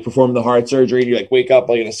sudden like performing the heart surgery and you like wake up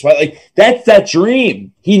like in a sweat. Like that's that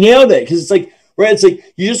dream. He nailed it because it's like. Right, it's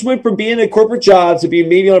like you just went from being a corporate job to being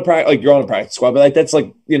maybe on a practice, like you're on a practice squad, but like that's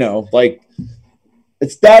like like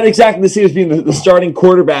it's not exactly the same as being the starting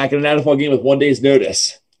quarterback in an NFL game with 1 day's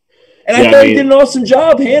notice. And I thought he did an awesome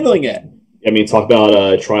job handling it. I mean, talk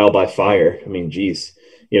about trial by fire. I mean, geez,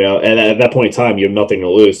 and at that point in time, you have nothing to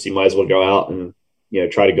lose. You might as well go out and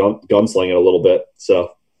try to gunsling it a little bit.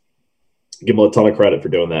 So give him a ton of credit for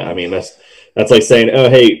doing that. I mean, that's like saying, oh,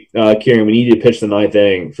 hey, Kieran, we need you to pitch the 9th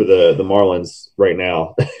inning for the Marlins right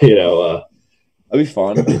now. That'd be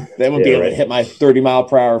fun. They won't be able to hit my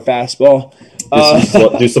 30-mile-per-hour fastball.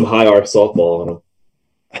 Do some high arc softball on them.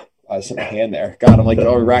 I just hit my hand there. God, I'm like,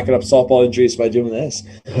 we're racking up softball injuries by doing this.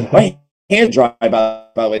 My hand dry, by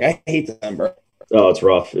the way. I hate December. Oh, it's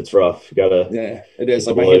rough. It's rough. You gotta. Yeah, it is.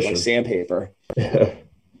 Like my hand's like sandpaper.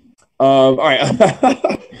 All right.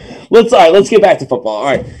 Let's get back to football. All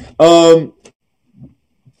right.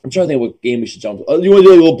 I'm trying to think what game we should jump. You want to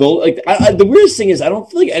do a little build? Like the weirdest thing is I don't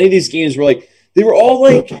feel like any of these games were like they were all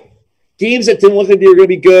like games that didn't look like they were going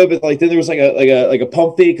to be good, but like then there was like a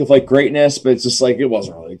pump fake of like greatness, but it's just like it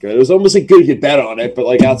wasn't really good. It was almost like good to bet on it, but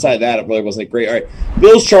like outside that, it really wasn't great. All right,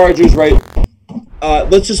 Bills Chargers, right?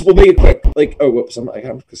 We'll make it quick. Like whoops, I'm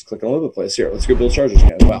just clicking all over the place here. Let's go Bills Chargers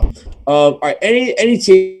again as well. All right, any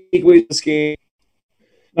takeaways this game?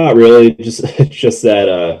 Not really. Just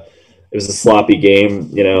that it was a sloppy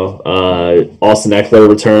game. Austin Eckler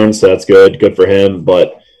returned, so that's good. Good for him,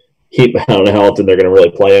 but. I don't know how often they're going to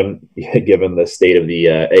really play him, given the state of the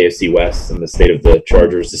AFC West and the state of the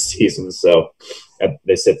Chargers this season. So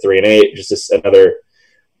they sit 3-8, just another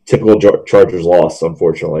typical Chargers loss,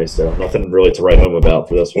 unfortunately. So nothing really to write home about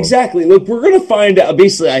for this one. Exactly. Look, we're going to find out.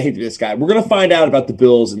 Basically, I hate to be this guy. We're going to find out about the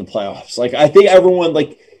Bills in the playoffs. Like, I think everyone,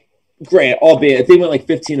 like, Grant, albeit if they went like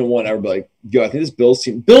 15-1, I would be like, yo, I think this Bills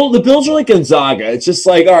team, the Bills are like Gonzaga. It's just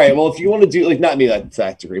like, all right, well, if you want to do like not me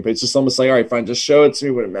that degree, but it's just almost like, all right, fine, just show it to me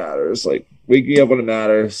when it matters. Like we get when it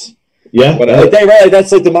matters. Yeah,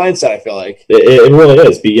 that's like the mindset. I feel like it really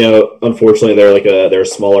is. But unfortunately, they're a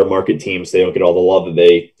smaller market team, so they don't get all the love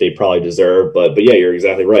that they probably deserve. But yeah, you're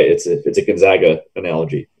exactly right. It's a Gonzaga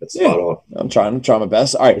analogy. That's spot on. I'm trying my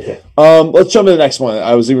best. All right, let's jump to the next one.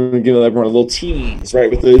 I was even giving everyone a little tease,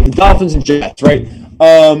 right, with the Dolphins and Jets, right?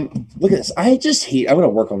 Look at this. I'm going to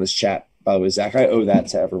work on this chat. By the way, Zach, I owe that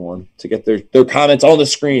to everyone to get their comments on the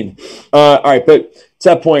screen. All right, but to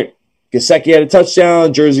that point. Gesicki had a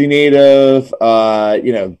touchdown, Jersey native.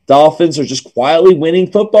 Dolphins are just quietly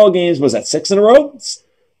winning football games. Was that 6 in a row?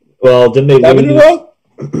 Well, didn't they 7 in a row?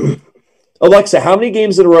 Alexa, how many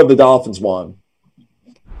games in a row have the Dolphins won?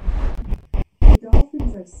 The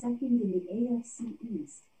Dolphins are second in the AFC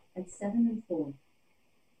East at 7-4.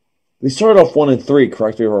 They started off 1-3.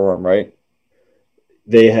 Correct me if I'm wrong, right?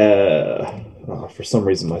 They have, for some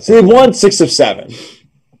reason, they've won 6 of 7.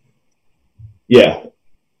 Yeah.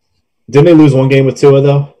 Didn't they lose one game with Tua,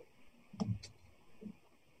 though?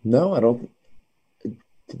 No, I don't.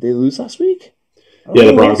 Did they lose last week? Yeah,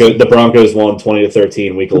 the Broncos won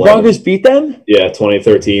 20-13 week 11. The Broncos beat them? Yeah,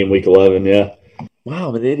 20-13 week 11, yeah. Wow,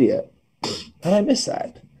 I'm an idiot. How did I miss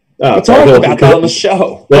that? We talked about that on the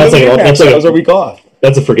show. Well, that was a week off.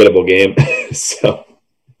 That's a forgettable game. So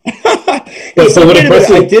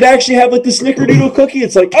I did actually have like the snickerdoodle cookie.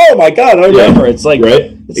 It's like, oh my god, I remember. It's like,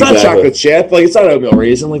 right? It's not chocolate chip. Like it's not oatmeal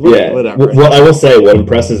raisin. Like whatever. Well, I will say what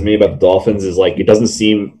impresses me about the Dolphins is like it doesn't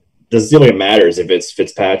seem like it matters if it's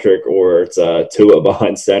Fitzpatrick or it's Tua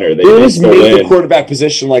behind center. They just make the quarterback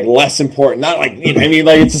position like less important. Not like I mean,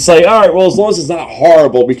 like it's just like all right. Well, as long as it's not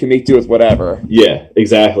horrible, we can make do with whatever. Yeah,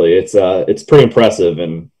 exactly. It's pretty impressive,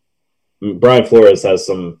 and Brian Flores has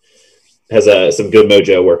some good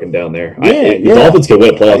mojo working down there. The Dolphins can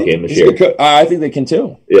win a playoff game this year. I think they can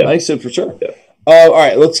too. Yeah, I think so for sure. Yeah. All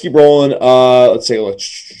right, let's keep rolling. Let's take a look.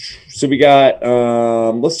 So we got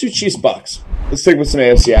let's do Chiefs Bucks. Let's take with some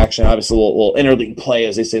AFC action. Obviously, a little interleague play,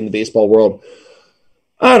 as they say in the baseball world.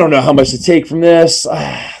 I don't know how much to take from this.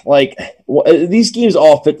 These games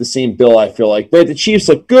all fit the same bill, I feel like. But the Chiefs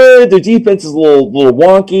look good. Their defense is a little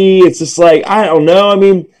wonky. It's just like, I don't know. I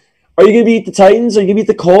mean, are you going to beat the Titans? Are you going to beat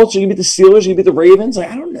the Colts? Are you going to beat the Steelers? Are you going to beat the Ravens? Like,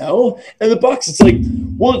 I don't know. And the Bucks, it's like,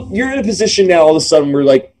 well, you're in a position now all of a sudden where,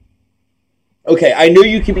 like, okay, I know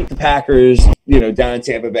you can beat the Packers, down in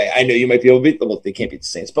Tampa Bay. I know you might be able to beat them. Well, they can't beat the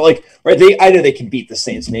Saints. But, like, right, I know they can beat the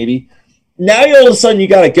Saints maybe. Now all of a sudden you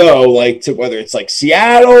got to go, like, to whether it's, like,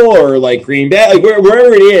 Seattle or, like, Green Bay, like,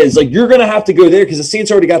 wherever it is. Like, you're going to have to go there because the Saints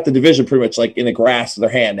already got the division pretty much, like, in the grasp of their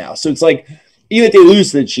hand now. So it's like, even if they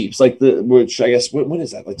lose to the Chiefs, which I guess, when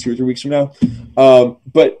is that, like 2 or 3 weeks from now?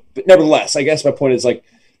 But nevertheless, I guess my point is, like,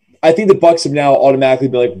 I think the Bucks have now automatically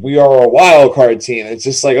been like, we are a wild card team. It's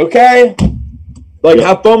just like, okay, like,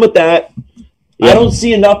 have fun with that. Yeah. I don't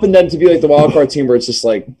see enough in them to be like the wild card team where it's just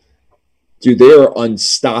like, dude, they are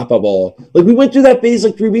unstoppable. Like, we went through that phase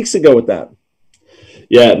like 3 weeks ago with that.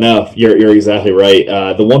 Yeah, no, you're exactly right.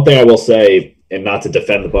 The one thing I will say, and not to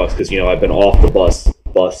defend the Bucks because I've been off the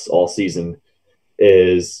bus all season,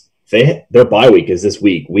 is their bye week is this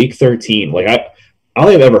week, week 13. Like I don't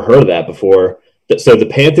think I've ever heard of that before. So the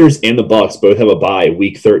Panthers and the Bucks both have a bye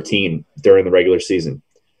week 13 during the regular season.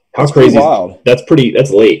 How crazy!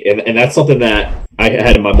 That's late, and that's something that I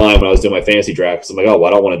had in my mind when I was doing my fantasy draft. Because I'm like, I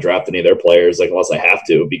don't want to draft any of their players, unless I have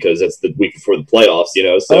to, because it's the week before the playoffs.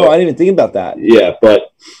 So, I didn't even think about that. Yeah,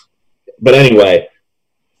 but But anyway,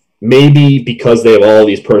 maybe because they have all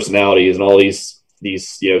these personalities and all these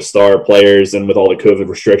star players, and with all the COVID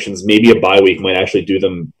restrictions, maybe a bye week might actually do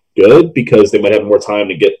them good because they might have more time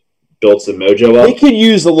to build some mojo up. They could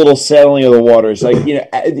use a little settling of the waters. Like,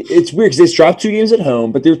 it's weird because they dropped 2 games at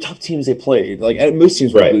home, but they're tough teams they played. Like, most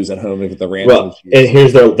teams would lose at home if the Rams. Well, and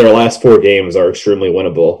here's their last 4 games are extremely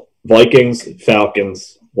winnable: Vikings,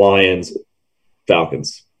 Falcons, Lions,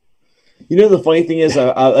 Falcons. The funny thing is,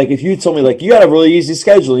 like, if you told me, like, you got a really easy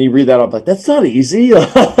schedule, and you read that up, like, that's not easy.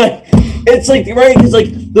 It's like, right? Because,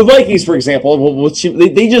 like, the Vikings, for example,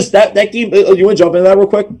 they just that game. You want to jump into that real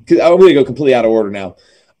quick? Because I'm going to go completely out of order now.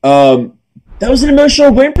 That was an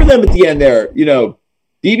emotional win for them at the end there.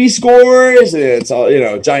 BB scores, and it's all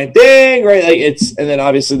giant thing, right? Like, and then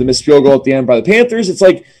obviously the missed field goal at the end by the Panthers. It's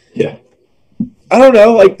like, yeah, I don't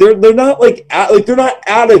know, like they're not they're not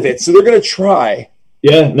out of it, so they're going to try.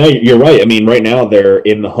 Yeah, no, you're right. I mean, right now they're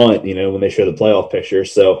in the hunt. When they show the playoff picture.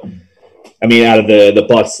 So, I mean, out of the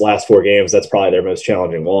Bucs' last 4 games, that's probably their most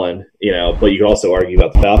challenging one. But you could also argue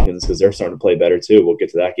about the Falcons because they're starting to play better too. We'll get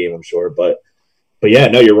to that game, I'm sure, but yeah,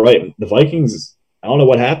 no, you're right. The Vikings, I don't know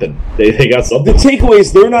what happened. They got something. The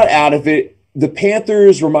takeaways, they're not out of it. The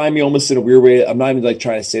Panthers remind me almost in a weird way. I'm not even like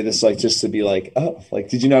trying to say this like just to be like, oh, like,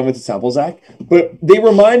 did you know I went to Temple, Zach? But they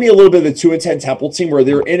remind me a little bit of the 2-10 Temple team where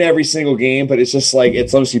they're in every single game, but it's just like,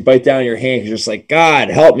 it's almost you bite down your hand. You're just like, God,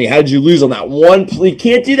 help me. How did you lose on that one play? You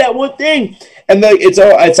can't do that one thing. And like,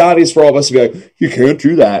 it's obvious for all of us to be like, you can't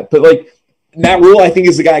do that. But like, Matt Rule, I think,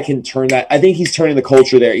 is the guy who can turn that. I think he's turning the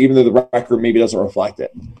culture there, even though the record maybe doesn't reflect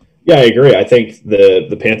it. Yeah, I agree. I think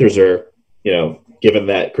the Panthers are, given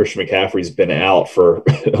that Christian McCaffrey's been out for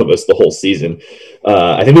almost the whole season,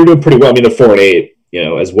 I think they're doing pretty well. I mean, they're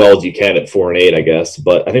 4-8, as well as you can at 4-8, I guess.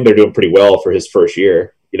 But I think they're doing pretty well for his first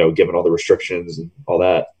year, given all the restrictions and all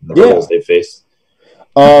that, and the hurdles they face.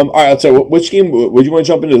 All right, so which game would you want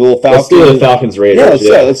to jump into? The little Falcons? Let's do the Falcons Raiders.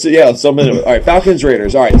 Let's jump into it. All right, Falcons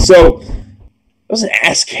Raiders. All right, so it was an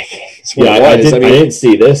ass kicking. Yeah, I didn't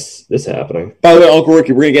see this happening. By the way, Uncle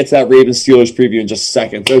Ricky, we're gonna get to that Ravens Steelers preview in just a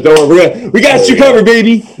second. So don't worry, we got you covered,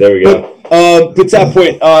 baby. There we go. But to that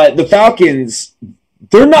point, the Falcons,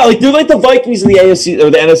 they're like the Vikings in the AFC or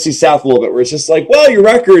the NFC South a little bit, where it's just like, well, your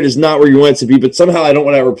record is not where you want it to be, but somehow I don't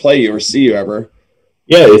want to ever play you or see you ever.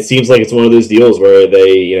 Yeah, it seems like it's one of those deals where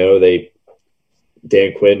they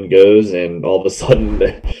Dan Quinn goes, and all of a sudden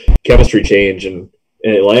the chemistry change in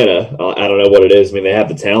Atlanta. I don't know what it is. I mean, they have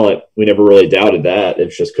the talent. We never really doubted that.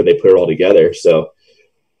 It's just, could they put it all together? So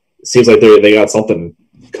it seems like they got something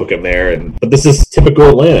cooking there. But this is typical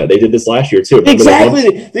Atlanta. They did this last year too. Remember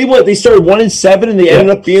exactly. They started 1-7, and they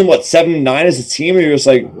ended up being 7-9 as a team. And you're just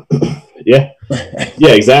like, yeah,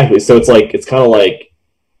 exactly. So it's kind of like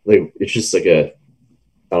it's just like a,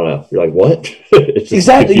 I don't know. You're like, what? It's just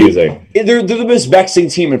confusing. They're the most vexing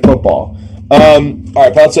team in football. All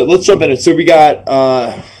right, Pat, so let's jump in it. So we got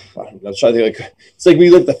I'm trying to think, it's like when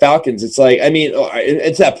you look at the Falcons, it's like, I mean,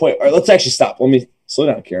 it's that point. All right, let's actually stop. Let me slow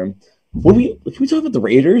down, Kieran. Can we talk about the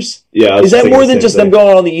Raiders? Yeah. Is that more than just them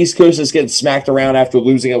going on the East Coast and just getting smacked around after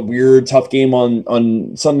losing a weird, tough game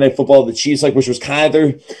on Sunday Night Football, the Chiefs, which was kind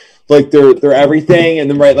of their everything,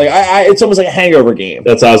 and then it's almost like a hangover game.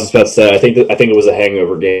 That's what I was just about to say. I think it was a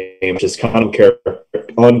hangover game, which is kind of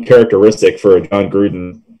uncharacteristic for a John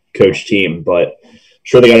Gruden coach team, but I'm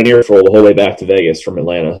sure they got an earful the whole way back to Vegas from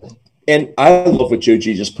Atlanta. And I love what Joe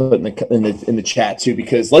G just put in the chat too,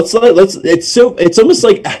 because it's almost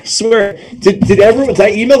like, I swear, did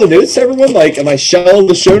I email the notes to everyone? Like, am I shelling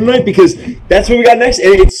the show tonight? Because that's what we got next,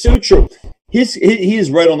 and it's so true. He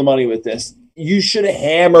is right on the money with this. You should have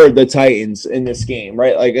hammered the Titans in this game,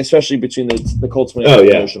 right? Like, especially between the Colts winning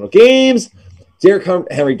emotional games. Derrick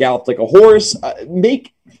Henry galloped like a horse.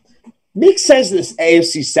 Make sense of this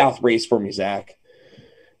AFC South race for me, Zach.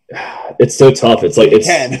 It's so tough. It's like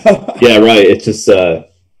yeah, right. It's just a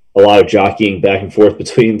lot of jockeying back and forth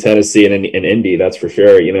between Tennessee and Indy. That's for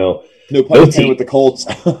sure. No pun intended with the Colts.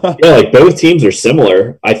 Yeah, like both teams are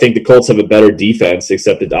similar. I think the Colts have a better defense,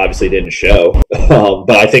 except it obviously didn't show.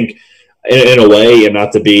 But I think, in a way, and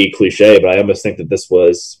not to be cliche, but I almost think that this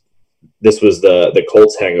was the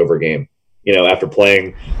Colts hangover game. After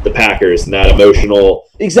playing the Packers and that emotional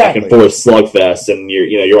back and forth slugfest, and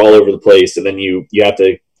you're all over the place, and then you have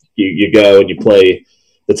to you go and you play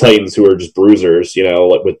the Titans, who are just bruisers,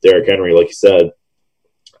 like with Derrick Henry, like you said.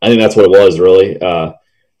 I think that's what it was, really.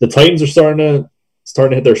 The Titans are starting to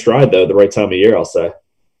hit their stride, though, at the right time of year, I'll say.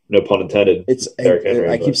 No pun intended.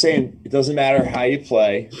 I keep saying it doesn't matter how you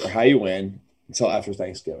play or how you win until after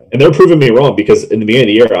Thanksgiving. And they're proving me wrong, because in the beginning of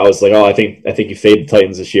the year, I was like, I think you fade the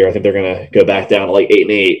Titans this year. I think they're going to go back down to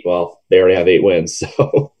 8-8. Well, they already have 8 wins.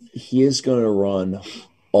 So he is going to run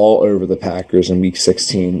all over the Packers in Week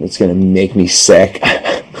 16. It's going to make me sick.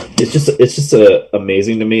 It's just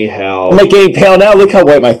amazing to me how I'm like getting pale now. Look how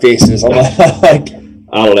white my face is. I'm like,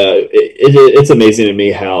 I don't know. It's amazing to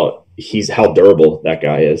me how durable that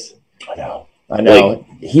guy is. I know. Like,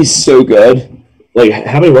 he's so good. Like,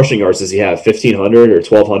 how many rushing yards does he have? 1,500 or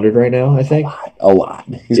 1,200 right now, I think? A lot.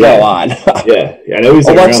 He's got a lot. Yeah. I know he's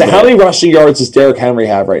Alexa, how many rushing yards does Derrick Henry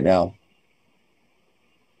have right now?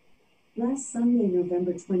 Last Sunday,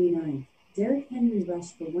 November 29th, Derrick Henry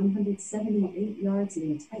rushed for 178 yards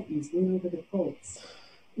in the Titans' win over the Colts.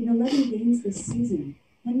 In 11 games this season,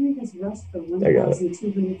 Henry has rushed for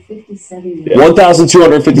 1,257 yards.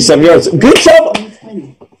 1,257 yards. Good job.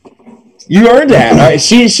 You earned that. All right.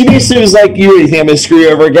 She basically was like, you think I'm going to screw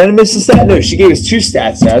you over again and miss the stat? No, she gave us 2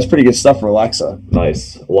 stats. That's pretty good stuff from Alexa.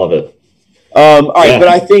 Nice. Love it. All right. Yeah. But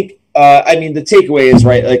I think, the takeaway is,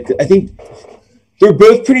 right, like, I think they're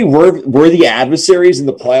both pretty worthy adversaries in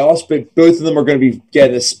the playoffs, but both of them are going to be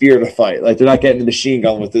getting a spear to fight. Like, they're not getting the machine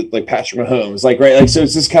gun with it, like Patrick Mahomes. Like, right? Like, so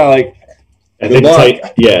it's just kind of like, I think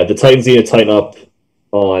the Titans need to tighten up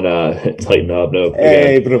on tighten up. No,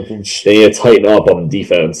 hey, they need to tighten up on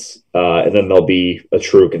defense, and then they'll be a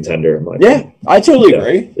true contender. I totally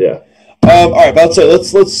agree. Yeah. All right, but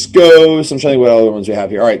let's go. So I'm trying to think what other ones we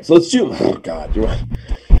have here. All right, so let's do. Oh God,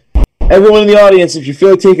 everyone in the audience, if you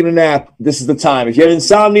feel like taking a nap, this is the time. If you have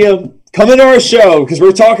insomnia, come into our show because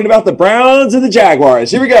we're talking about the Browns and the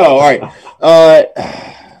Jaguars. Here we go. All right.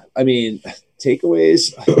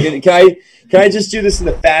 Takeaways. Can I just do this in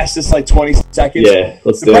the fastest, 20 seconds? Yeah,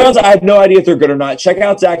 let's do it. The Browns, I have no idea if they're good or not. Check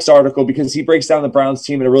out Zach's article because he breaks down the Browns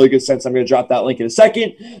team in a really good sense. I'm going to drop that link in a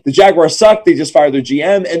second. The Jaguars suck. They just fired their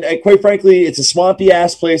GM. And quite frankly, it's a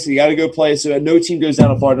swampy-ass place that you got to go play so that no team goes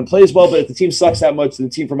down in Florida and plays well. But if the team sucks that much, then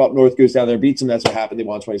the team from up north goes down there and beats them. That's what happened. They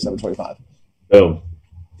won 27-25. Boom.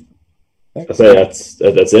 That's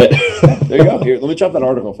it. There you go. Here, let me drop that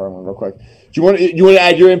article for everyone real quick. Do you want to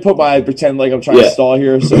add your input while I pretend like I'm trying to stall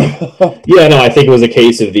here? So. Yeah, no, I think it was a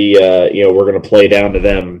case of the we're going to play down to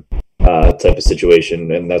them type of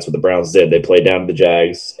situation, and that's what the Browns did. They played down to the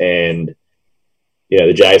Jags, and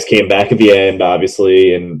the Jags came back at the end,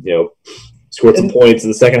 obviously, and scored some points in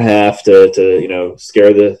the second half to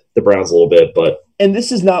scare the Browns a little bit. And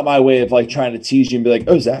this is not my way of trying to tease you and be like,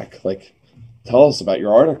 oh, Zach, tell us about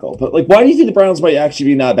your article. But why do you think the Browns might actually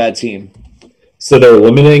be not a bad team? So they're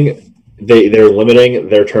limiting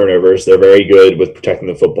their turnovers. They're very good with protecting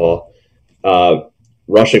the football.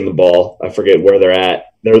 Rushing the ball, I forget where they're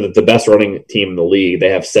at. They're the best running team in the league. They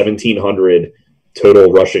have 1,700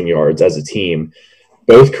 total rushing yards as a team.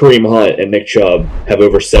 Both Kareem Hunt and Nick Chubb have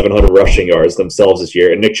over 700 rushing yards themselves this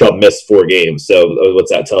year, and Nick Chubb missed 4 games. So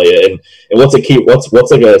what's that tell you? And what's a key?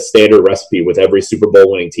 What's a standard recipe with every Super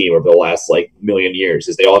Bowl winning team over the last million years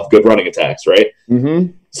is they all have good running attacks, right?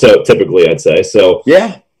 Mm-hmm. So typically, I'd say so.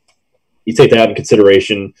 Yeah, you take that in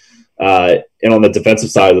consideration. And on the defensive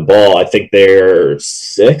side of the ball, I think they're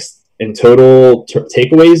 6th in total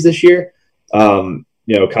takeaways this year.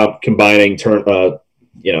 Combining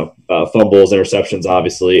fumbles, interceptions,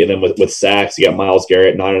 obviously, and then with sacks, you got Myles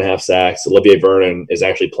Garrett, 9.5 sacks. Olivier Vernon is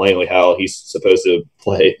actually playing like how he's supposed to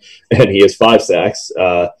play, and he has 5 sacks.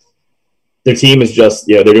 Their team is just,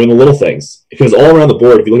 they're doing the little things. Because all around the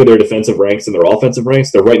board, if you look at their defensive ranks and their offensive ranks,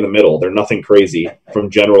 they're right in the middle. They're nothing crazy from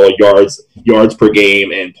general yards per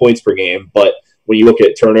game and points per game. But when you look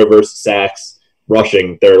at turnovers, sacks,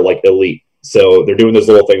 rushing, they're elite. So they're doing those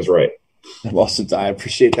little things right. I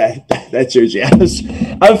appreciate that, Joji.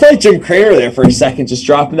 I felt like Jim Cramer there for a second, just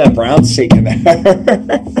dropping that Browns take in there.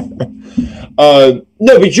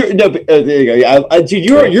 There you go. Yeah, dude,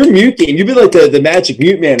 you're mute game. You've been like the magic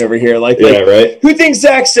mute man over here. Right. Who thinks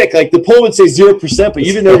Zach's sick? The poll would say 0%, but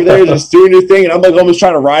you've been over there just doing your thing, and I'm almost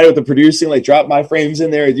trying to ride it with the producing, drop my frames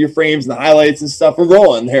in there, your frames and the highlights and stuff. We're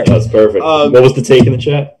rolling here. That's perfect. What was the take in the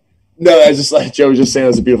chat? No, I just Joe was just saying it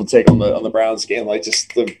was a beautiful take on the Browns game,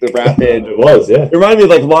 just the rapid. It was, yeah. It reminded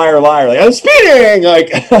me of liar, I'm speeding.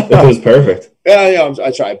 It was perfect. Yeah,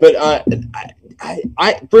 I tried, but I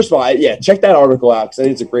first of all, check that article out because I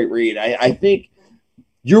think it's a great read. I think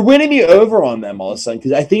you're winning me over on them all of a sudden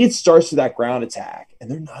because I think it starts with that ground attack, and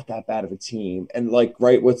they're not that bad of a team. And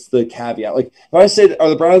what's the caveat? If I said, are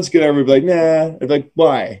the Browns good? Everybody would be like, nah. I'd be like,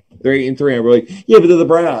 why? They're 8-3, and we're like, yeah, but they're the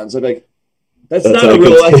Browns. I'd be like, that's not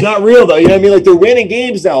real. That's not real, though. You know what I mean? They're winning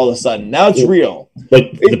games now all of a sudden. Now it's real.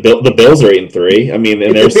 The Bills are 8-3. I mean,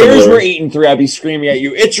 and if the Bears were 8-3, I'd be screaming at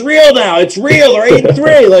you. It's real now. It's real. They're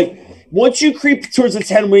 8-3. Once you creep towards the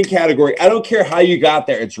 10-win category, I don't care how you got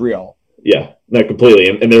there. It's real. Yeah, no, completely.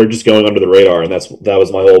 And they're just going under the radar, and that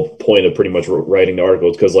was my whole point of pretty much writing the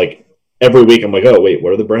articles because every week I'm like, oh wait,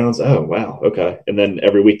 what are the Browns? Oh wow, okay. And then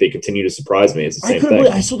every week they continue to surprise me. It's the same thing.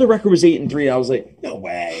 I saw the record was 8-3. I was like, no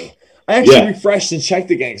way. I actually refreshed and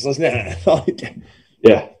checked again because I was yeah. Oh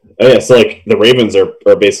yeah. So like the Ravens are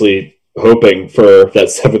basically hoping for that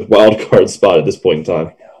 7th wild card spot at this point in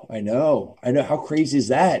time. I know. How crazy is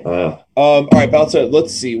that? Wow. All right,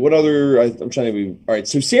 let's see. What other? I'm trying to be. All right,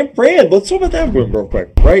 so San Fran. Let's talk about that real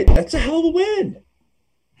quick. Right, that's a hell of a win.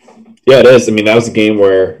 Yeah, it is. I mean, that was a game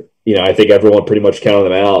where I think everyone pretty much counted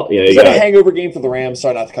them out. Is that a hangover game for the Rams?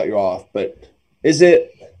 Sorry not to cut you off, but is that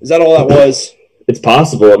all that was? It's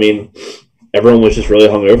possible. I mean, everyone was just really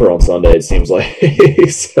hungover on Sunday. It seems like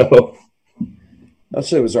so. Was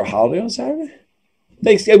there a holiday on Saturday?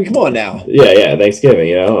 Thanksgiving, come on now. Yeah, Thanksgiving,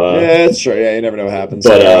 yeah, that's true. Yeah, you never know what happens.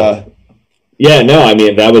 But, I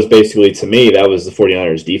mean, that was basically, to me, that was the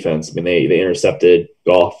 49ers defense. I mean, they intercepted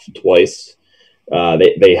Goff twice.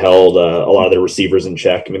 They held a lot of their receivers in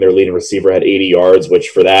check. I mean, their leading receiver had 80 yards, which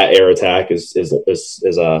for that air attack is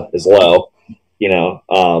low,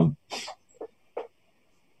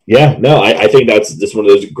 I think that's just one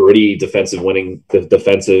of those gritty defensive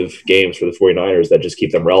games for the 49ers that just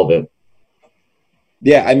keep them relevant.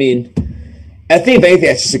 Yeah, I mean, I think if anything,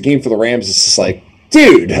 that's just a game for the Rams. It's just like,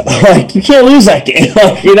 dude, like you can't lose that game.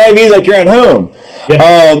 Like, you know what I mean? Like you're at home.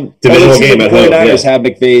 Yeah. Divisional game at home. The 49ers have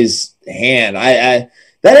McVay's hand. That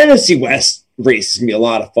NFC West race is gonna be a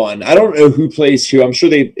lot of fun. I don't know who plays who. I'm sure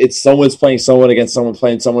it's someone's playing someone against someone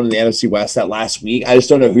playing someone in the NFC West that last week. I just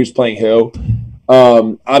don't know who's playing who.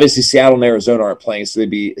 Obviously Seattle and Arizona aren't playing, so they'd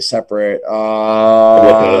be separate. I'm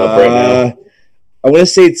looking it up right now. I want to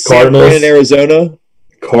say it's Cardinals San Fran and Arizona.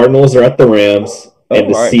 Cardinals are at the Rams,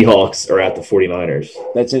 and the Seahawks are at the 49ers.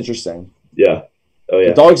 That's interesting. Yeah. Oh, yeah.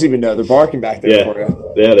 The dogs even know. They're barking back there for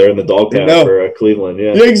you. Yeah, they're in the dog pound for Cleveland.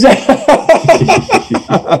 Yeah, exactly.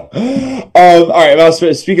 All right. Well,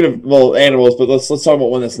 speaking of animals, but let's talk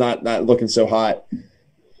about one that's not looking so hot.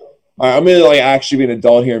 All right, I'm gonna actually be an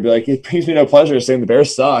adult here and be like, it brings me no pleasure saying the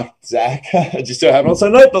Bears suck, Zach. Just so happened on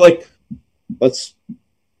Sunday night, but let's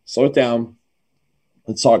slow it down.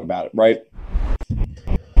 Let's talk about it, right?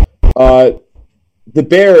 The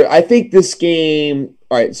Bear, I think this game.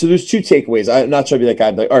 All right, so there's two takeaways. I'm not trying to be that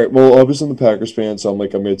guy. All right, well, obviously I'm the Packers fan, so I'm going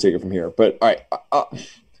to take it from here. But all right,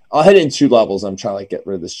 I'll hit it in two levels. I'm trying to get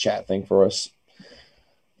rid of this chat thing for us.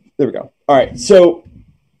 There we go. All right, so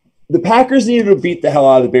the Packers needed to beat the hell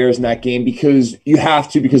out of the Bears in that game because you have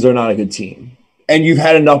to, because they're not a good team, and you've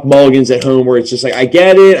had enough mulligans at home where it's just like, I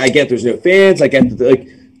get it. I get there's no fans. I get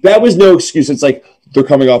that was no excuse. It's like they're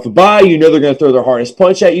coming off a bye. They're going to throw their hardest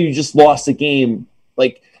punch at you. You just lost the game.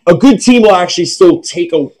 A good team will actually still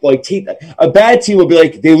take a bad team will be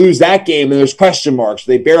like, they lose that game and there's question marks.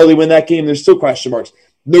 They barely win that game. There's still question marks.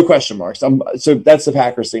 No question marks. So that's the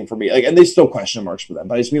Packers thing for me. And there's still question marks for them.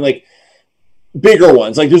 But I just mean bigger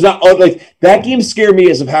ones. There's not that game scared me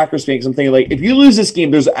as a Packers fan because I'm thinking if you lose this game,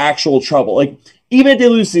 there's actual trouble. Even if they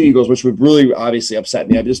lose to the Eagles, which would really obviously upset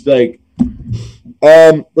me, I'd just be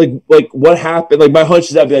what happened? My hunch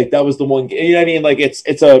is I'd be that was the one game. You know what I mean?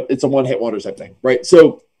 It's a one-hit wonder type thing, right?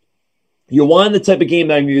 So you won the type of game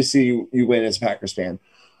that I need to see you win as a Packers fan.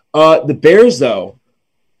 The Bears, though,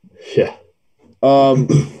 yeah.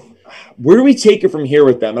 Where do we take it from here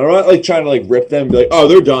with them? I'm not trying to rip them and be oh,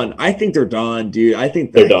 they're done. I think they're done, dude. I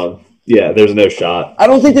think they're done. Yeah, there's no shot. I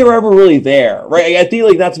don't think they were ever really there, right? I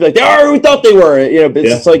feel not to be they are. We thought they were, but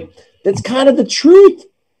it's just that's kind of the truth.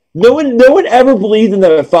 No one ever believed in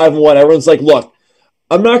them at 5-1. Everyone's look,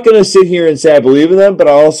 I'm not going to sit here and say I believe in them, but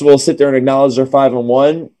I also will sit there and acknowledge they're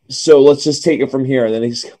 5-1. So let's just take it from here. And then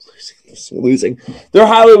he's losing. Their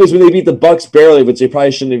highlight was when they beat the Bucks barely, which they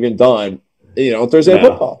probably shouldn't have even done. Thursday Night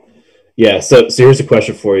Football. Yeah. So here's a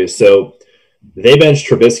question for you. So they benched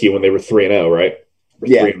Trubisky when they were 3-0, right? Or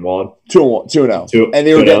 3-1, 2-0, and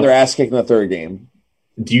they were getting their ass kicked in the third game.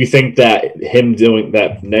 Do you think that him doing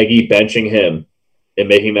that, Nagy benching him and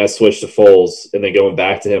making that switch to Foles, and then going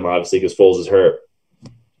back to him, obviously because Foles is hurt,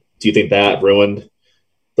 do you think that ruined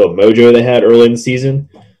the mojo they had early in the season?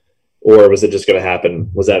 Or was it just going to happen?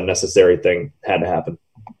 Was that a necessary thing? Had to happen?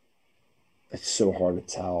 It's so hard to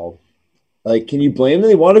tell. Can you blame them?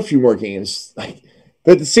 They won a few more games. But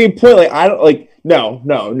at the same point, I don't no.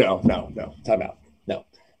 Time out. No.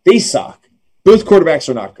 They suck. Both quarterbacks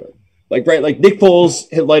are not good. Nick Foles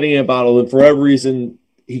hit lightning in a bottle, and for whatever reason,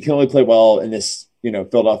 he can only play well in this,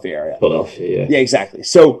 Philadelphia area. Philadelphia, yeah. Yeah, exactly.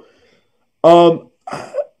 So,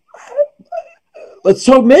 let's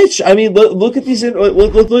talk Mitch. I mean, look at these.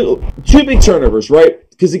 Look, two big turnovers, right?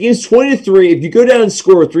 because the game's 20-3. If you go down and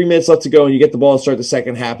score with 3 minutes left to go and you get the ball and start the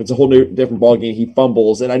second half, it's a whole new different ball game. He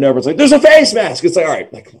fumbles, and I know everyone's like, "There's a face mask." It's like, all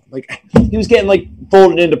right, like he was getting like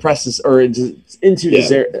folded into presses or into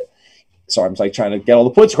the. Sorry, I'm like trying to get all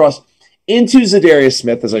the points across into Zadarius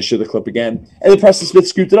Smith as I show the clip again, and then Preston Smith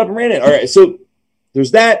scooped it up and ran it. All right, so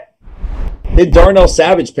there's that. Then Darnell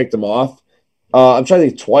Savage picked him off. I'm trying to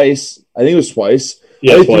think twice. I think it was twice.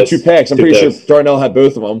 Yeah, twice. 2 picks. I'm pretty sure Darnell had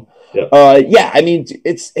both of them. Yeah. I mean,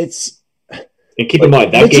 it's. And keep in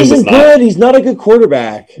mind that Mitch game isn't good. He's not a good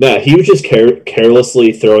quarterback. No, he was just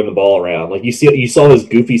carelessly throwing the ball around. Like you saw his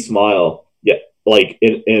goofy smile. Yeah, like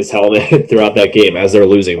in his helmet throughout that game as they're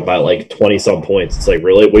losing by like 20-some points. It's like,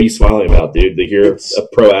 really, what are you smiling about, dude? Like, you're a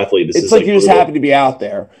pro athlete. This it's is like you're just brutal. happy to be out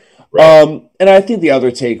there. Right. And I think the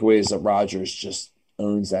other takeaway is that Rodgers just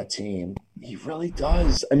owns that team. He really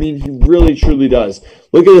does. I mean, he really truly does.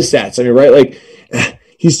 Look at the stats. I mean, right? Like,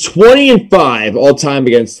 he's 20-5 all time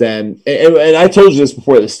against them. And I told you this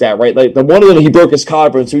before the stat, right? Like, the one of them, he broke his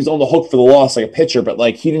collarbone, so he's on the hook for the loss like a pitcher, but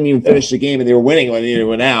like he didn't even finish the game and they were winning when he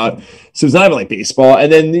went out. So it's not even like baseball.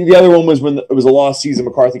 And then the other one was when it was a lost season,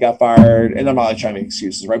 McCarthy got fired. And I'm not like trying to make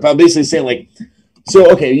excuses, right? But I'm basically saying, like,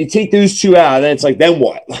 so okay, you take those two out, and then it's like, then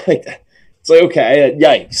what? Like, it's like, okay,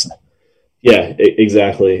 yikes. Yeah,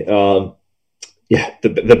 exactly. Yeah,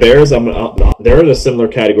 the Bears, they're in a similar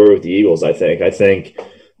category with the Eagles, I think. I think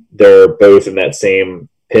they're both in that same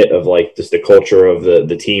pit of, like, just the culture of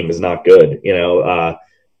the team is not good. You know,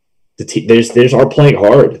 they just are playing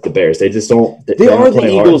hard, the Bears. They just don't. They are the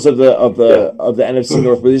Eagles hard. of the NFC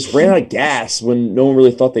North, but they just ran out of gas when no one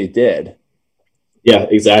really thought they did. Yeah,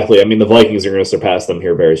 exactly. I mean, the Vikings are going to surpass them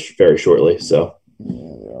here very, very shortly. So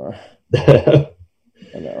yeah, they are.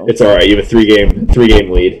 I know. It's all right. You have a three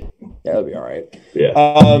game lead. Yeah, that'll be all right. Yeah.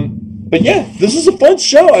 But yeah, this is a fun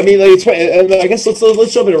show. I mean, like, it's fun. And I guess let's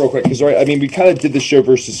jump in real quick because, right, I mean, we kind of did the show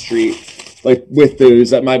versus street, like with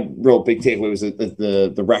those. That my real big takeaway was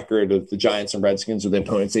the record of the Giants and Redskins with the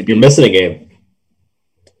opponents. You're missing a game.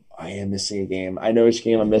 I am missing a game. I know which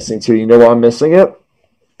game I'm missing too. You know why I'm missing it?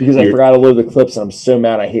 Because I forgot to load the clips, and I'm so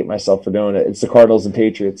mad. I hate myself for doing it. It's the Cardinals and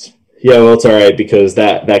Patriots. Yeah, well, it's all right because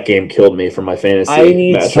that game killed me for my fantasy. I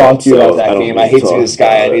need to talk to you about that game. I hate to be this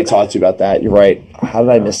guy. I need to talk to you about that. You're right. How did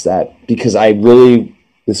I miss that? Because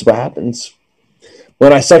this is what happens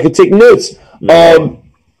when I suck at taking notes. I'm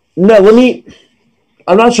not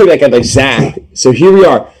sure that guy like Zach. So here we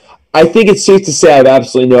are. I think it's safe to say I have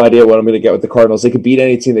absolutely no idea what I'm going to get with the Cardinals. They could beat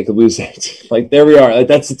any team. They could lose any team. Like, there we are. Like,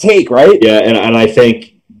 that's the take, right? Yeah, and I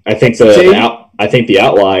think the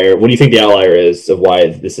outlier. What do you think the outlier is of why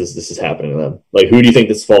this is happening to them? Like, who do you think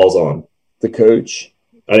this falls on? The coach.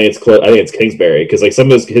 I think it's Kingsbury because like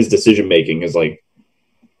some of his decision making is like,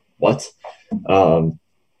 what? I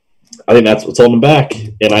think that's what's holding him back.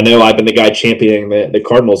 And I know I've been the guy championing the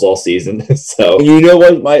Cardinals all season. So and you know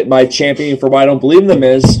what my champion for why I don't believe in them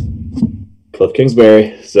is Cliff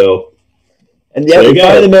Kingsbury. So. And yeah, we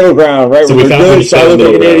find the middle ground, right? So we're good. So I look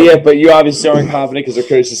like an idiot, but you obviously aren't confident because their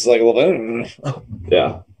coach is like, well,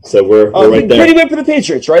 yeah. So we're right there. Pretty win for the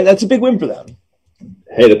Patriots, right? That's a big win for them.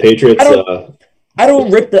 Hey, the Patriots. I don't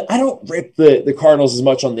rip the Cardinals as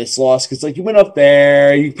much on this loss because like you went up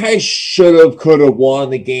there, you probably could have won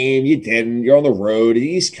the game. You didn't. You're on the road,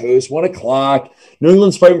 East Coast, 1:00. New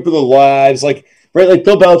England's fighting for their lives, like right, like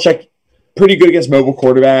Bill Belichick, pretty good against mobile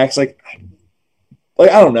quarterbacks. Like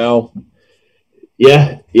I don't know.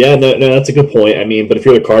 Yeah, no, that's a good point. I mean, but if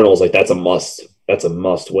you're the Cardinals, like that's a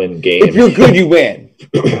must-win game. If you're good, you win.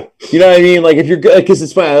 You know what I mean? Like if you're good, because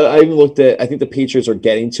it's fine. I even looked at. I think the Patriots are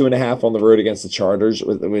getting 2.5 on the road against the Chargers,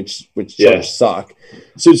 which Chargers suck.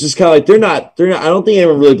 So it's just kind of like they're not. I don't think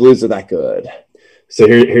anyone really believes they're that good. So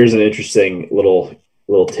here's an interesting little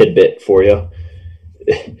tidbit for you.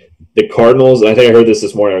 The Cardinals, I think I heard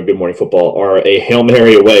this morning on Good Morning Football, are a Hail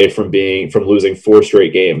Mary away from losing 4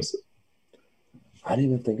 straight games. I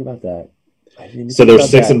didn't even think about that. So they're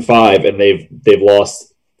 6-5, and they've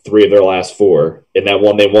lost 3 of their last 4, and that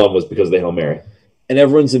one they won was because of the Hail Mary. And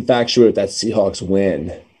everyone's infatuated with that Seahawks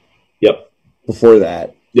win. Yep. Before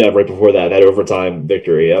that. Yeah, right before that overtime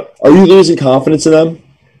victory. Yep. Are you losing confidence in them?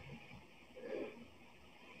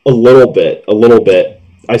 A little bit.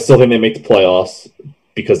 I still think they make the playoffs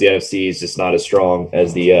because the NFC is just not as strong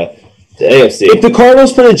as the AFC. If the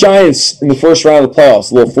Cardinals play the Giants in the first round of the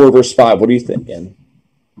playoffs, a little 4 versus 5, what are you thinking?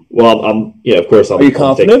 Well, of course. Are you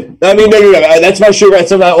confident? I mean, no. That's my sugar.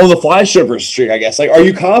 That's not on the fly sugar streak, I guess. Like, are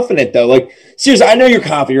you confident though? Like, seriously, I know you're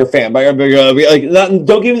confident. You're a fan, but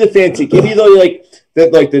don't give me the fan take. Give me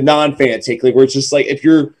the non-fan take, like where it's just like if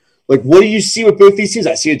you're like, what do you see with both these teams?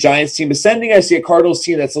 I see a Giants team ascending. I see a Cardinals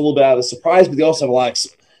team that's a little bit out of the surprise, but they also have a lot.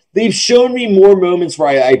 they've shown me more moments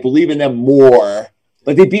where I believe in them more.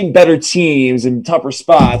 Like they've beaten better teams in tougher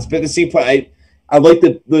spots, but at the same point, I like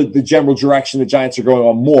the general direction the Giants are going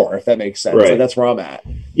on more, if that makes sense. Right. Like that's where I'm at.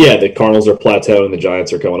 Yeah, the Cardinals are plateauing, the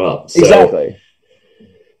Giants are going up. So, Exactly.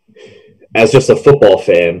 as just a football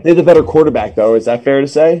fan, They have the better quarterback, though. Is that fair to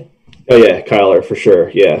say? oh yeah, Kyler for sure.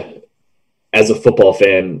 Yeah, as a football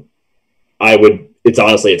fan, it's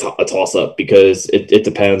honestly a toss up because it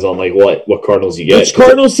depends on like what Cardinals you get. Which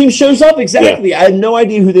Cardinals team shows up? Exactly. I had no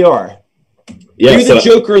idea who they are. Yeah, You're the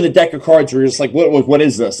Joker in the deck of cards. Where you're just like, what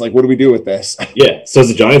is this? Like, what do we do with this? Yeah. So as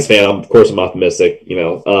a Giants fan, of course I'm optimistic,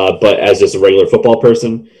 but as just a regular football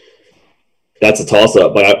person, that's a toss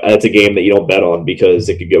up. But that's a game that you don't bet on because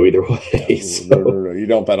it could go either way. So, No. You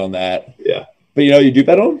don't bet on that. yeah. But you do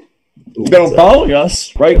bet on? You bet on following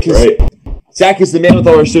us, right? Because Zach is the man with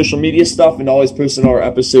all our social media stuff and always posting our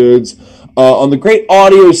episodes on the great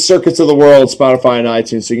audio circuits of the world, Spotify and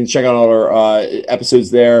iTunes. So you can check out all our episodes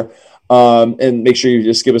there. And make sure you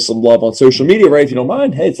just give us some love on social media, right? If you don't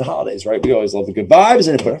mind. Hey, it's the holidays, right? We always love the good vibes,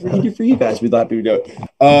 and whatever we can do for you guys, we'd happy to do it.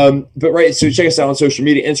 But right, so check us out on social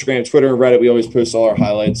media, Instagram, Twitter, and Reddit. We always post all our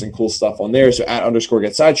highlights and cool stuff on there. So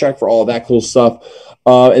 @_get sidetracked for all of that cool stuff.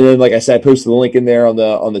 And then, like I said, I posted the link in there on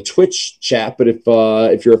the Twitch chat. But if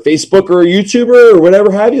you're a Facebook or a YouTuber or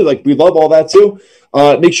whatever have you, like we love all that too.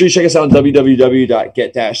 Make sure you check us out on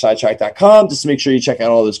www.get-sidetracked.com just to make sure you check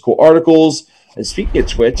out all those cool articles. And speaking of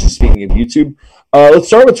Twitch, speaking of YouTube, let's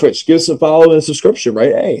start with Twitch. Give us a follow and a subscription,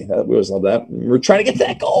 right? Hey, we always love that. We're trying to get to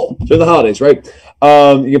that goal during the holidays, right?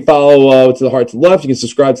 You can follow to the right to the left. You can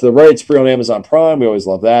subscribe to the right. It's free on Amazon Prime. We always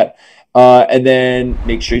love that. And then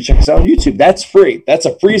make sure you check us out on YouTube. That's free. That's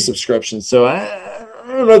a free subscription. So I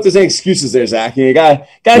don't know if there's any excuses there, Zach. You got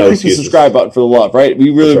to click the subscribe button for the love, right? We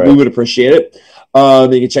would appreciate it. You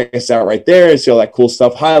can check us out right there and see all that cool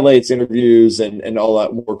stuff, highlights, interviews, and all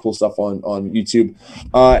that more cool stuff on YouTube.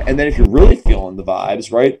 And then if you're really feeling the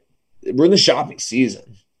vibes, right, we're in the shopping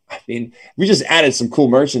season. I mean, we just added some cool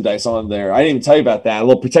merchandise on there. I didn't even tell you about that. A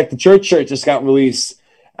little Protect the Church shirt just got released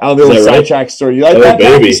out of the old Sidetrack store. You like that,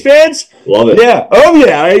 baby? Fans? Love it. Yeah. Oh,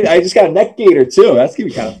 yeah. I just got a neck gaiter, too. That's going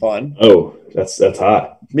to be kind of fun. Oh, that's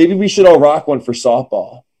hot. Maybe we should all rock one for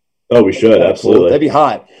softball. Oh, we should. Absolutely. That'd be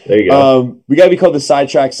hot. There you go. We got to be called the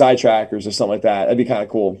Sidetrackers or something like that. That'd be kind of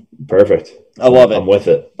cool. Perfect. I love it. I'm with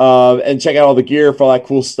it. And check out all the gear for all that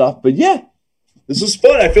cool stuff. But yeah, this was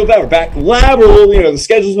fun. I feel bad. We're back in the lab. The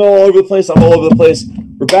schedule's all over the place. I'm all over the place.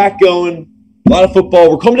 We're back going. A lot of football.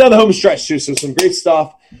 We're coming down the home stretch too, so some great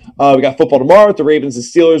stuff. We got football tomorrow with the Ravens and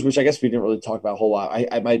Steelers, which I guess we didn't really talk about a whole lot.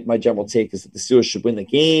 My general take is that the Steelers should win the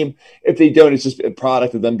game. If they don't, it's just a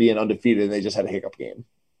product of them being undefeated and they just had a hiccup game.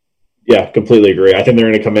 Yeah, completely agree. I think they're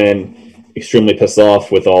going to come in extremely pissed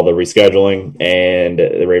off with all the rescheduling, and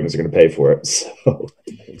the Ravens are going to pay for it. So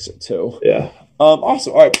I think so too. Yeah.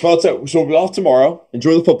 Awesome. All right. Well, so we'll be off tomorrow.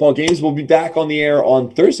 Enjoy the football games. We'll be back on the air on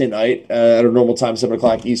Thursday night at a normal time, 7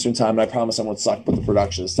 o'clock Eastern time. And I promise I won't suck with the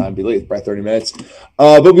production this time. Be late by 30 minutes.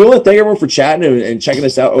 But we want to thank everyone for chatting and checking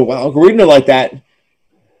us out. Oh, wow. Uncle Reed didn't like that.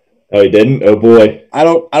 Oh, he didn't? Oh, boy. I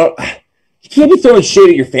don't. You can't be throwing shade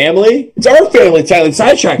at your family. It's our family, Tyler.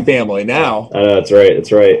 Sidetrack family now. I know. That's right.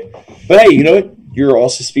 That's right. But hey, you know what? You're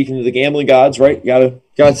also speaking to the gambling gods, right? You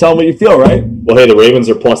gotta tell them what you feel, right? Well, hey, the Ravens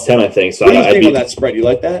are plus 10, I think. So what do you think on that spread? You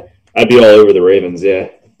like that? I'd be all over the Ravens, yeah.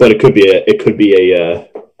 But it could be a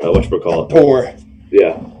whatchamacallit. Poor.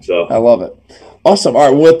 Yeah. So I love it. Awesome. All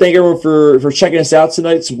right. Well, thank everyone for checking us out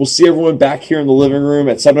tonight. So we'll see everyone back here in the living room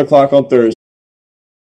at 7 o'clock on Thursday.